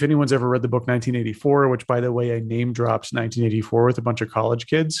 if anyone's ever read the book 1984, which by the way, I name dropped 1984 with a bunch of college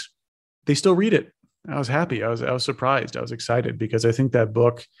kids, they still read it. I was happy. I was surprised. I was excited because I think that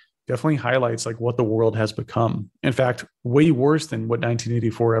book definitely highlights like what the world has become. In fact, way worse than what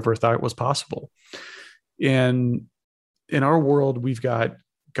 1984 ever thought was possible. And in our world, we've got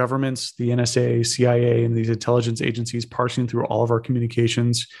governments, the NSA, CIA, and these intelligence agencies parsing through all of our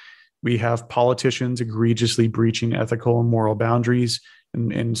communications. We have politicians egregiously breaching ethical and moral boundaries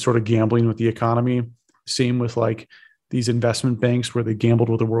and sort of gambling with the economy. Same with like these investment banks where they gambled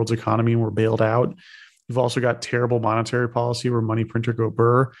with the world's economy and were bailed out. You've also got terrible monetary policy where money printer go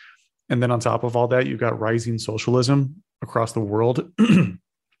burr. And then on top of all that, you've got rising socialism across the world.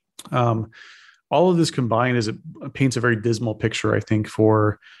 All of this combined paints a very dismal picture, I think,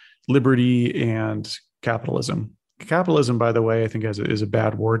 for liberty and capitalism. Capitalism, by the way, I think is a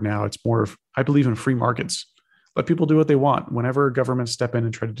bad word now. It's more of, I believe in free markets. Let people do what they want. Whenever governments step in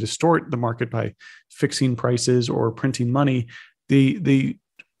and try to distort the market by fixing prices or printing money, they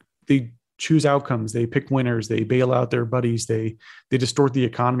choose outcomes. They pick winners. They bail out their buddies. They distort the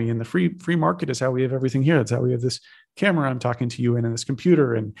economy. And the free market is how we have everything here. That's how we have this camera I'm talking to you in, and this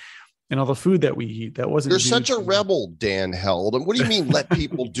computer and all the food that we eat. That wasn't. You're such a rebel, Dan Held. And what do you mean let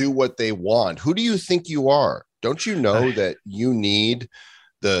people do what they want? Who do you think you are? Don't you know that you need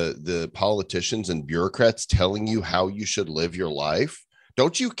the politicians and bureaucrats telling you how you should live your life?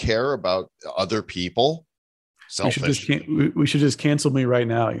 Don't you care about other people? Selfish. We should just cancel me right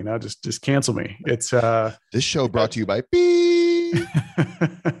now. Just cancel me. It's this show brought to you by Beep.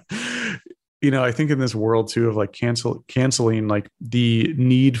 I think in this world too of like canceling, like the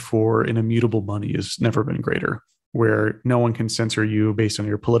need for an immutable money has never been greater, where no one can censor you based on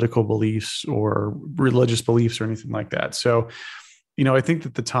your political beliefs or religious beliefs or anything like that. So, I think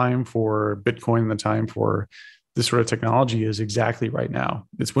that the time for Bitcoin and the time for this sort of technology is exactly right now.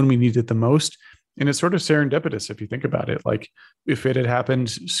 It's when we need it the most. And it's sort of serendipitous if you think about it. Like if it had happened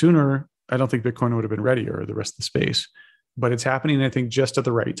sooner, I don't think Bitcoin would have been ready, or the rest of the space. But it's happening, I think, just at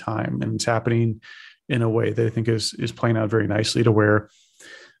the right time. And it's happening in a way that I think is playing out very nicely to where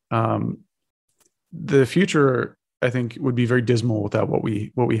the future, I think, would be very dismal without what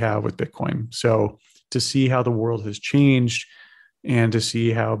we have with Bitcoin. So to see how the world has changed and to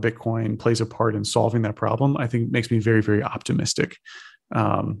see how Bitcoin plays a part in solving that problem, I think makes me very, very optimistic.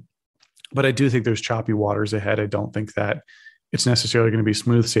 But I do think there's choppy waters ahead. I don't think that it's necessarily going to be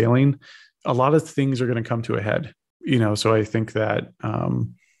smooth sailing. A lot of things are going to come to a head, so I think that I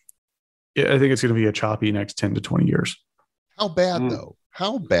think it's going to be a choppy next 10 to 20 years. How bad though?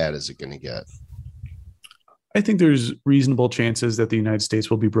 How bad is it going to get? I think there's reasonable chances that the United States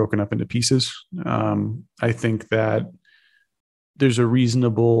will be broken up into pieces. I think that there's a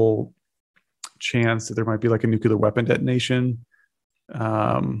reasonable chance that there might be like a nuclear weapon detonation.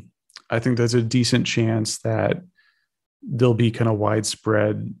 I think there's a decent chance that there'll be kind of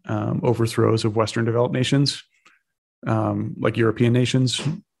widespread overthrows of Western developed nations, like European nations.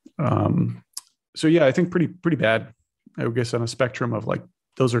 So yeah, I think pretty bad. I would guess on a spectrum of like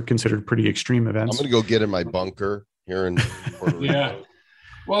those are considered pretty extreme events. I'm going to go get in my bunker here in Puerto Rico. Yeah.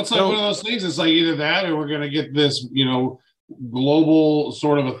 Well, it's like one of those things. It's like either that or we're going to get this, global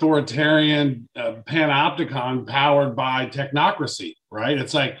sort of authoritarian panopticon powered by technocracy, right?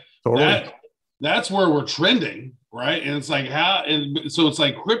 It's like that's where we're trending, right? And it's like so it's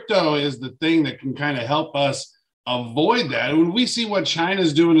like crypto is the thing that can kind of help us avoid that. When we see what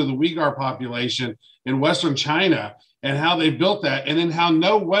China's doing to the Uyghur population in Western China and how they built that, and then how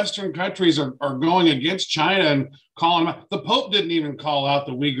no Western countries are going against China and calling them out. The Pope didn't even call out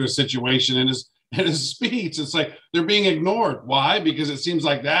the Uyghur situation in his speech. It's like they're being ignored. Why? Because it seems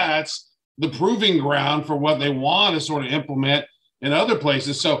like that's the proving ground for what they want to sort of implement in other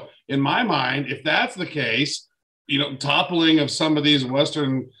places. So in my mind, if that's the case, toppling of some of these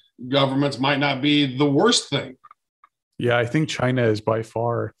Western governments might not be the worst thing. Yeah, I think China is by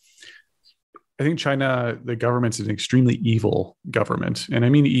far. I think China, the government's an extremely evil government. And I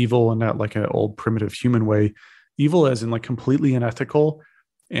mean evil in not like an old primitive human way. Evil as in like completely unethical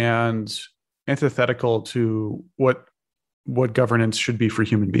and antithetical to what governance should be for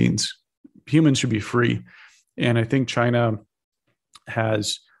human beings. Humans should be free. And I think China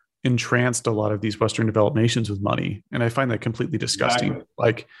has entranced a lot of these Western developed nations with money. And I find that completely disgusting. Exactly.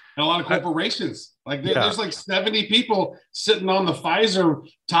 Like, and a lot of corporations, there's like 70 people sitting on the Pfizer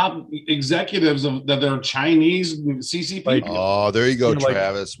top executives that they're Chinese CCP. Oh, there you go,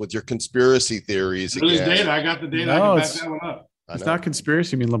 Travis, with your conspiracy theories again. Data. I got the data. No, I can back that one up. It's not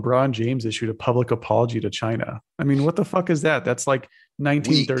conspiracy. I mean, LeBron James issued a public apology to China. I mean, what the fuck is that? That's like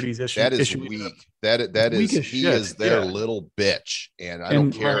 1930s issue. That is weak. That is he is their little bitch, and I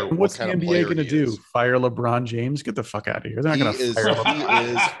don't care what's what kind the of NBA player going to do? Fire LeBron James? Get the fuck out of here! They're not going to fire LeBron.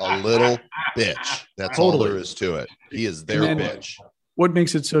 He is a little bitch. That's all there is to it. He is their bitch. What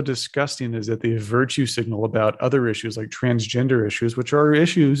makes it so disgusting is that they virtue signal about other issues like transgender issues, which are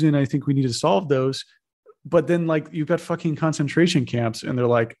issues, and I think we need to solve those. But then like you've got fucking concentration camps and they're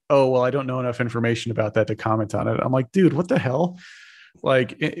like, oh, well, I don't know enough information about that to comment on it. I'm like, dude, what the hell?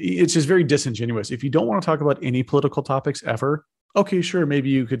 Like, it's just very disingenuous. If you don't want to talk about any political topics ever, okay, sure.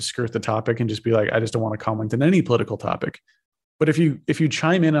 Maybe you could skirt the topic and just be like, I just don't want to comment on any political topic. But if you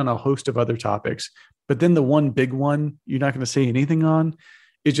chime in on a host of other topics, but then the one big one you're not going to say anything on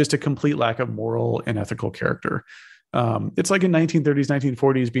is just a complete lack of moral and ethical character. It's like in 1930s,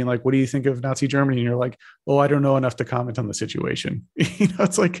 1940s being like, what do you think of Nazi Germany? And you're like, oh, I don't know enough to comment on the situation.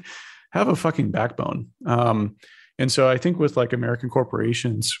 It's like, have a fucking backbone. And so I think with like American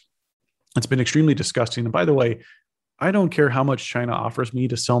corporations, it's been extremely disgusting. And by the way, I don't care how much China offers me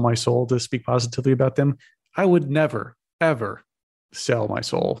to sell my soul to speak positively about them. I would never, ever sell my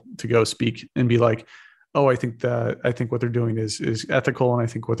soul to go speak and be like, oh, I think what they're doing is ethical, and I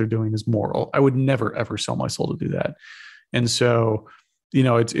think what they're doing is moral. I would never ever sell my soul to do that. And so,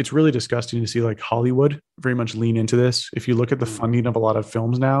 it's really disgusting to see like Hollywood very much lean into this. If you look at the funding of a lot of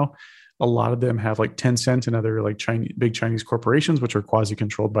films now, a lot of them have like Tencent and other like big Chinese corporations, which are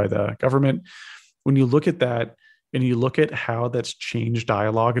quasi-controlled by the government. When you look at that and you look at how that's changed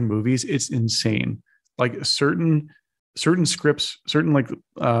dialogue in movies, it's insane. Like certain scripts,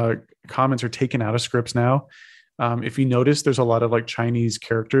 comments are taken out of scripts now. If you notice, there's a lot of like Chinese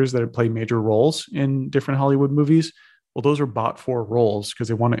characters that play major roles in different Hollywood movies. Well, those are bought for roles because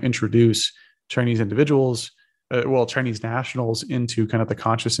they want to introduce Chinese individuals, Chinese nationals into kind of the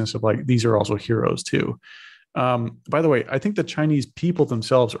consciousness of like, these are also heroes too. By the way, I think the Chinese people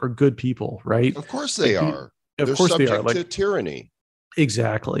themselves are good people, right? Of course they are. Of course they are. Like to tyranny.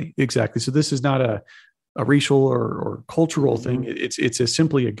 Exactly. So this is not a racial or cultural thing. It's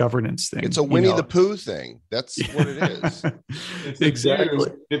simply a governance thing. It's a Winnie the Pooh thing. That's what it is.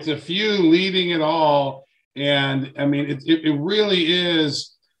 Exactly. It's a few leading it all. And I mean, it really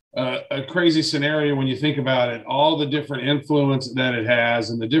is a crazy scenario when you think about it, all the different influence that it has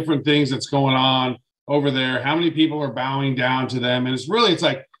and the different things that's going on over there, how many people are bowing down to them. And it's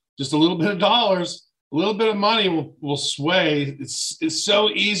like just a little bit of dollars, a little bit of money will sway. It's so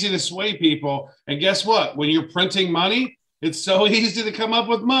easy to sway people. And guess what? When you're printing money, it's so easy to come up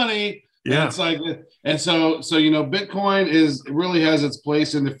with money. Yeah. And it's like, and so Bitcoin really has its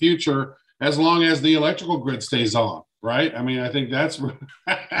place in the future as long as the electrical grid stays on. right? I mean, I think that's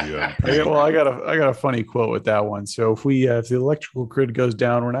Yeah. I got a funny quote with that one. So if the electrical grid goes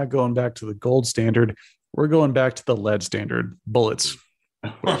down, we're not going back to the gold standard. We're going back to the lead standard, bullets.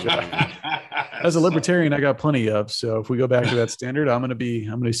 Which, as a libertarian, I got plenty of. So if we go back to that standard, I'm going to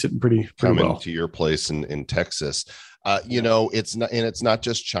be sitting pretty coming well. to your place in Texas. It's not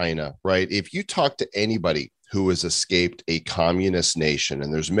just China, right? If you talk to anybody who has escaped a communist nation,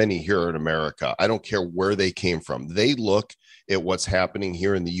 and there's many here in America, I don't care where they came from, they look at what's happening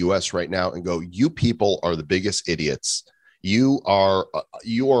here in the US right now and go, you people are the biggest idiots. You are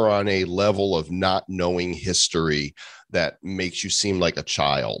on a level of not knowing history that makes you seem like a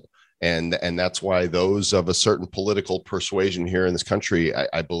child. And that's why those of a certain political persuasion here in this country,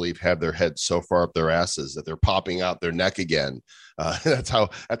 I believe, have their heads so far up their asses that they're popping out their neck again. That's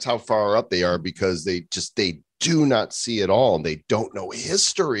how far up they are, because they do not see it all, and they don't know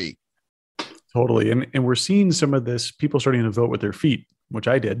history. Totally. And we're seeing some of this, people starting to vote with their feet, which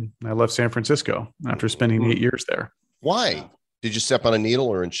I did. I left San Francisco after spending 8 years there. Why? Did you step on a needle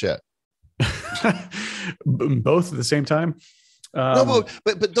or in shit? Both at the same time. No,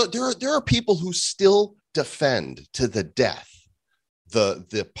 but there are people who still defend to the death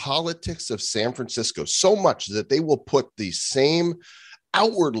the politics of San Francisco so much that they will put the same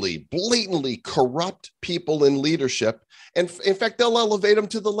outwardly, blatantly corrupt people in leadership, and in fact, they'll elevate them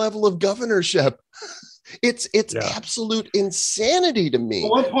to the level of governorship. It's absolute insanity to me.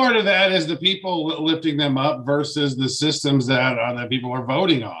 Well, what part of that is the people lifting them up versus the systems that people are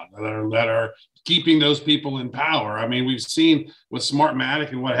voting on that are keeping those people in power? I mean, we've seen with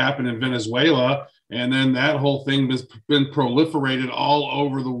Smartmatic and what happened in Venezuela, and then that whole thing has been proliferated all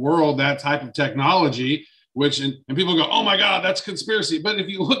over the world, that type of technology, and people go, oh my God, that's conspiracy. But if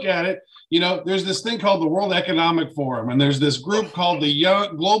you look at it, there's this thing called the World Economic Forum, and there's this group called the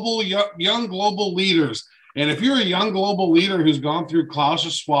Young Global Leaders. And if you're a young global leader who's gone through Klaus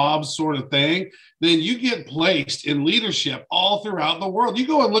Schwab's sort of thing, then you get placed in leadership all throughout the world. You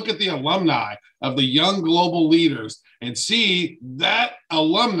go and look at the alumni of the Young Global Leaders and see that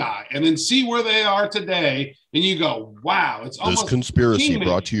alumni, and then see where they are today. And you go, wow, it's almost this conspiracy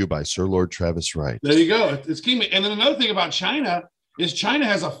brought to you by Sir Lord Travis Wright. There you go. It's key. And then another thing about China is China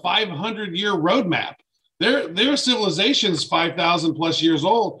has a 500-year roadmap. Their civilization is 5,000 plus years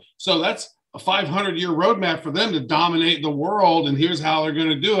old. So that's a 500-year roadmap for them to dominate the world. And here's how they're going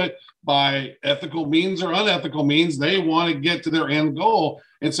to do it: by ethical means or unethical means. They want to get to their end goal.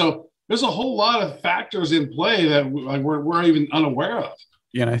 And so there's a whole lot of factors in play that we're even unaware of.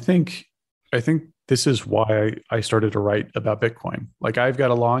 Yeah, and I think this is why I started to write about Bitcoin. Like, I've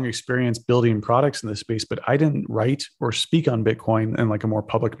got a long experience building products in this space, but I didn't write or speak on Bitcoin in like a more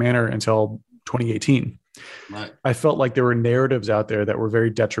public manner until 2018. Right. I felt like there were narratives out there that were very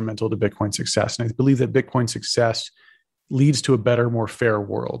detrimental to Bitcoin success. And I believe that Bitcoin success leads to a better, more fair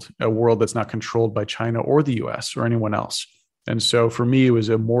world, a world that's not controlled by China or the US or anyone else. And so for me, it was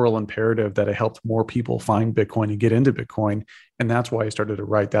a moral imperative that I helped more people find Bitcoin and get into Bitcoin. And that's why I started to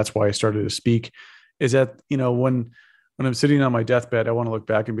write. That's why I started to speak. Is that, when I'm sitting on my deathbed, I want to look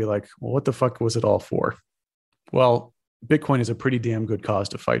back and be like, well, what the fuck was it all for? Well, Bitcoin is a pretty damn good cause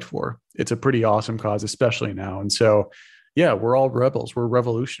to fight for. It's a pretty awesome cause, especially now. And so, yeah, we're all rebels. We're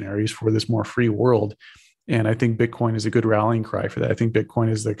revolutionaries for this more free world. And I think Bitcoin is a good rallying cry for that. I think Bitcoin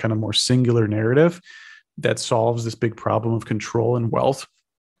is the kind of more singular narrative that solves this big problem of control and wealth.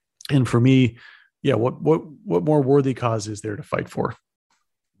 And for me, yeah, what more worthy cause is there to fight for?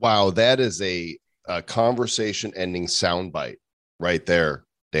 Wow, that is a conversation-ending soundbite right there,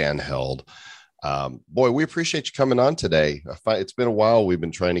 Dan Held. Boy, we appreciate you coming on today. It's been a while. We've been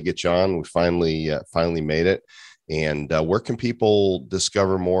trying to get you on. We finally made it. And where can people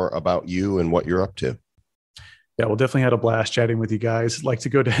discover more about you and what you're up to? Yeah, well, definitely had a blast chatting with you guys.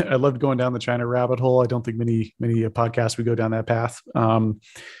 I loved going down the China rabbit hole. I don't think many podcasts would go down that path.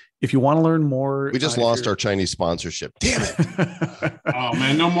 If you want to learn more, we just lost our Chinese sponsorship. Damn it! Oh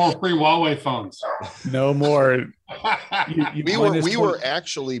man, no more free Huawei phones. No more. We were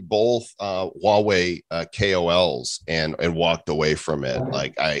actually both Huawei KOLs and walked away from it.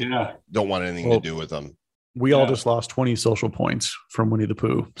 Like I don't want anything to do with them. We all just lost 20 social points from Winnie the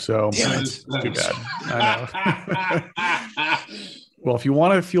Pooh. So it's too bad. I know. Well, if you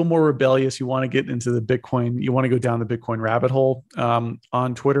want to feel more rebellious, you want to get into the Bitcoin, you want to go down the Bitcoin rabbit hole.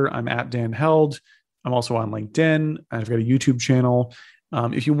 On Twitter, I'm at Dan Held. I'm also on LinkedIn. I've got a YouTube channel.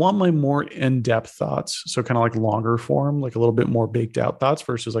 If you want my more in-depth thoughts, so kind of like longer form, like a little bit more baked out thoughts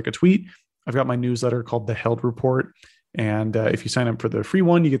versus like a tweet, I've got my newsletter called The Held Report. And if you sign up for the free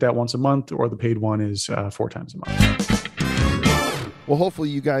one, you get that once a month, or the paid one is 4 times a month. Well, hopefully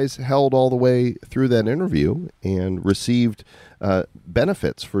you guys held all the way through that interview and received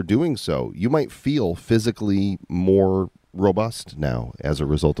benefits for doing so. You might feel physically more robust now as a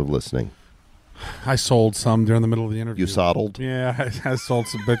result of listening. I sold some during the middle of the interview. You soddled? Yeah, I sold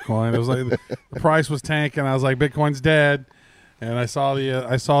some Bitcoin. It was like the price was tanking. I was like, Bitcoin's dead. And I saw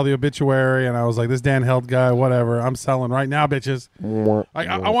the obituary, and I was like, this Dan Held guy, whatever. I'm selling right now, bitches.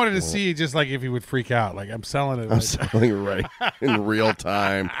 I wanted to see just like if he would freak out. Like, I'm selling it. I'm selling right in real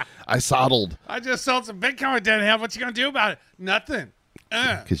time. I soddled. I just sold some Bitcoin, Dan Held. What you going to do about it? Nothing.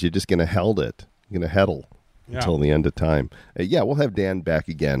 Because you're just going to held it. You're going to heddle. Until the end of time. We'll have Dan back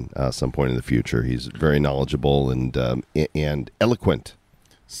again some point in the future. He's very knowledgeable and eloquent.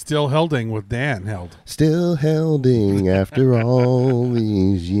 Still helding with Dan Held. Still helding after all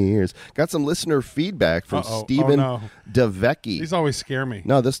these years. Got some listener feedback from Stephen DeVecchi. These always scare me.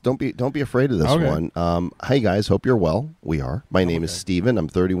 No, don't be afraid of this one. Hey guys, hope you're well. We are. My name is Stephen. I'm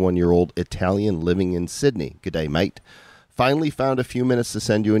 31-year-old Italian living in Sydney. Good day, mate. Finally found a few minutes to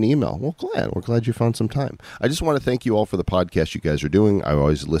send you an email. Well, we're glad you found some time. I just want to thank you all for the podcast you guys are doing. I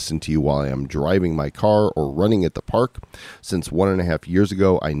always listen to you while I am driving my car or running at the park. Since 1.5 years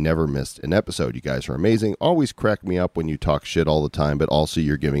ago, I never missed an episode. You guys are amazing. Always crack me up when you talk shit all the time, but also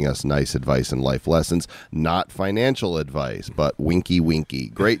you're giving us nice advice and life lessons. Not financial advice, but winky winky.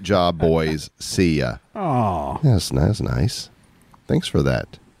 Great job, boys. See ya. Oh, that's nice. Thanks for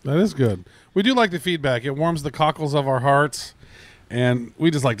that. That is good. We do like the feedback. It warms the cockles of our hearts, and we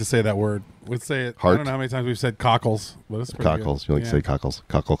just like to say that word. We'd say it. Heart? I don't know how many times we've said cockles, but it's pretty Cockles. good. You like to say cockles?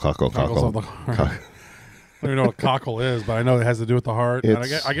 Cockle. Cockles of the heart. I don't even know what cockle is, but I know it has to do with the heart. And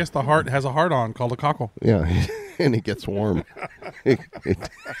I guess the heart has a heart on called a cockle. Yeah, and it gets warm.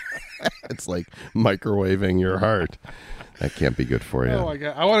 It's like microwaving your heart. That can't be good for you. Oh my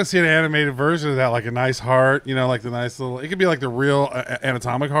God. I want to see an animated version of that, like a nice heart, like the nice little, it could be like the real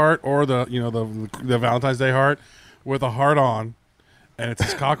anatomic heart or the Valentine's Day heart with a heart on, and it's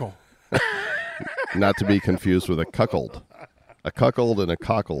his cockle. Not to be confused with a cuckold. A cuckold and a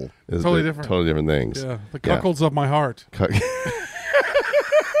cockle is totally different. Totally different things. Yeah, the cuckolds of my heart.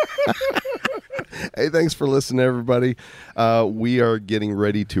 Hey, thanks for listening, everybody. We are getting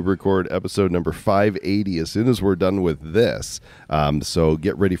ready to record episode number 580 as soon as we're done with this. So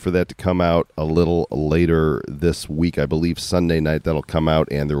get ready for that to come out a little later this week. I believe Sunday night that'll come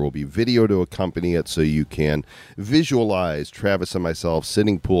out, and there will be video to accompany it so you can visualize Travis and myself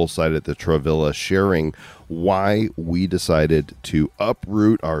sitting poolside at the Travilla sharing why we decided to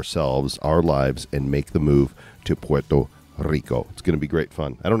uproot ourselves, our lives, and make the move to Puerto Rico. It's going to be great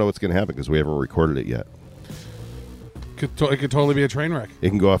fun. I don't know what's going to happen because we haven't recorded it yet. It could totally be a train wreck. It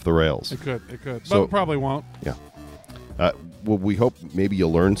can go off the rails. It could. But it probably won't. Yeah. Well, we hope maybe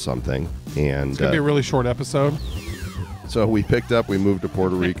you'll learn something. And it's going to be a really short episode. So we picked up, we moved to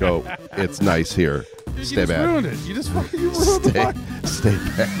Puerto Rico. It's nice here. Stay back. Ruined it. You just ruined the Stay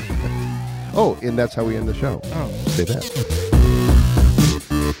back. Oh, and that's how we end the show. Oh. Stay back.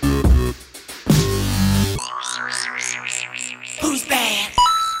 Who's bad?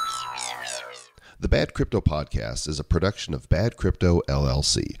 The Bad Crypto Podcast is a production of Bad Crypto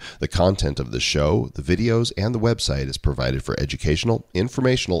LLC. The content of the show, the videos, and the website is provided for educational,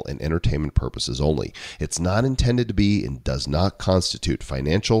 informational, and entertainment purposes only. It's not intended to be and does not constitute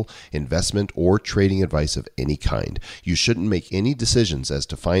financial, investment, or trading advice of any kind. You shouldn't make any decisions as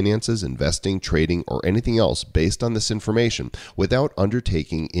to finances, investing, trading, or anything else based on this information without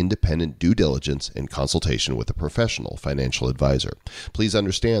undertaking independent due diligence and consultation with a professional financial advisor. Please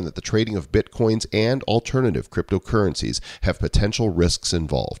understand that the trading of Bitcoins and alternative cryptocurrencies have potential risks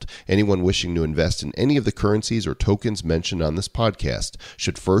involved. Anyone wishing to invest in any of the currencies or tokens mentioned on this podcast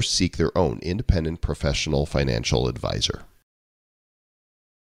should first seek their own independent professional financial advisor.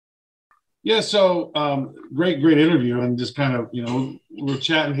 Yeah, so great interview, and just kind of, we're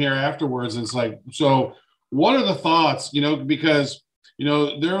chatting here afterwards, and it's like, so what are the thoughts, because,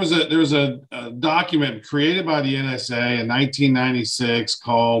 there was a document created by the NSA in 1996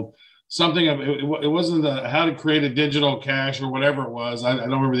 called something of it wasn't the how to create a digital cash or whatever it was. I don't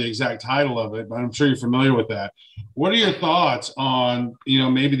remember the exact title of it, but I'm sure you're familiar with that. What are your thoughts on,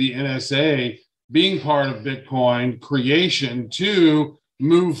 maybe the NSA being part of Bitcoin creation to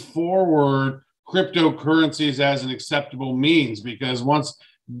move forward cryptocurrencies as an acceptable means? Because once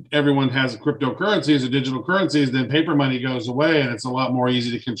everyone has cryptocurrencies or digital currencies, then paper money goes away, and it's a lot more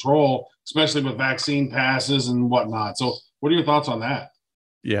easy to control, especially with vaccine passes and whatnot. So what are your thoughts on that?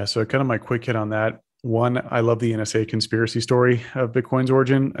 Yeah, so kind of my quick hit on that. One, I love the NSA conspiracy story of Bitcoin's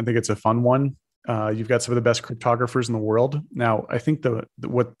origin. I think it's a fun one. You've got some of the best cryptographers in the world. Now, I think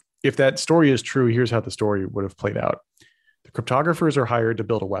if that story is true, here's how the story would have played out. The cryptographers are hired to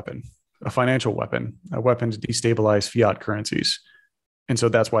build a weapon, a financial weapon, a weapon to destabilize fiat currencies. And so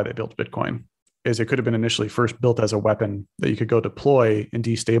that's why they built Bitcoin, is it could have been initially first built as a weapon that you could go deploy and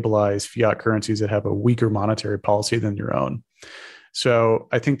destabilize fiat currencies that have a weaker monetary policy than your own. So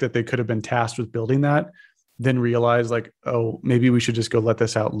I think that they could have been tasked with building that, then realize like, oh, maybe we should just go let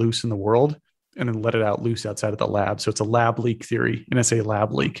this out loose in the world and then let it out loose outside of the lab. So it's a lab leak theory, NSA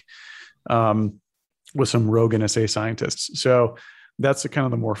lab leak, with some rogue NSA scientists. So that's the kind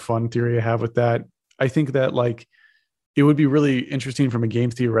of the more fun theory I have with that. I think that like it would be really interesting from a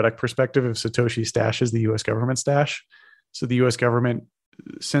game theoretic perspective if Satoshi stash is the US government stash. So the US government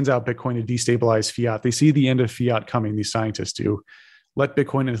sends out Bitcoin to destabilize fiat. They see the end of fiat coming, these scientists do, let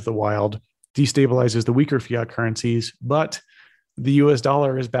Bitcoin into the wild, destabilizes the weaker fiat currencies, but the US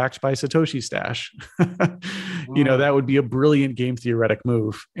dollar is backed by Satoshi stash. You know, that would be a brilliant game theoretic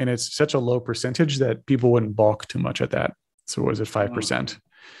move. And it's such a low percentage that people wouldn't balk too much at that. So what is it, 5%?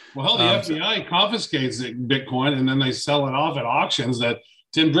 Well, hell, the FBI confiscates Bitcoin and then they sell it off at auctions that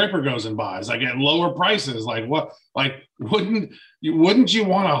Tim Draper goes and buys, like at lower prices. Like what? Like wouldn't you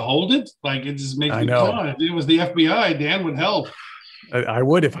want to hold it? Like it just makes me fun. If it was the FBI, Dan would help. I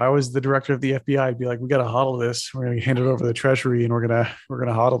would. If I was the director of the FBI, I'd be like, we got to hodl this. We're going to hand it over to the Treasury and we're going to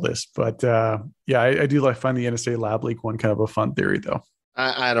hodl this. But yeah, I do like find the NSA lab leak one kind of a fun theory though.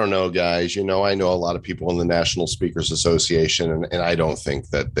 I don't know, guys. You know, I know a lot of people in the National Speakers Association, and I don't think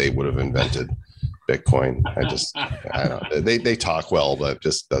that they would have invented Bitcoin. I don't. They talk well, but it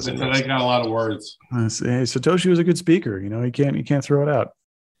just doesn't. They got a lot of words. Hey, Satoshi was a good speaker. You know, you can't throw it out.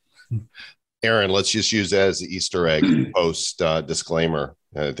 Aaron, let's just use that as the Easter egg post disclaimer.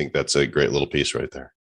 I think that's a great little piece right there.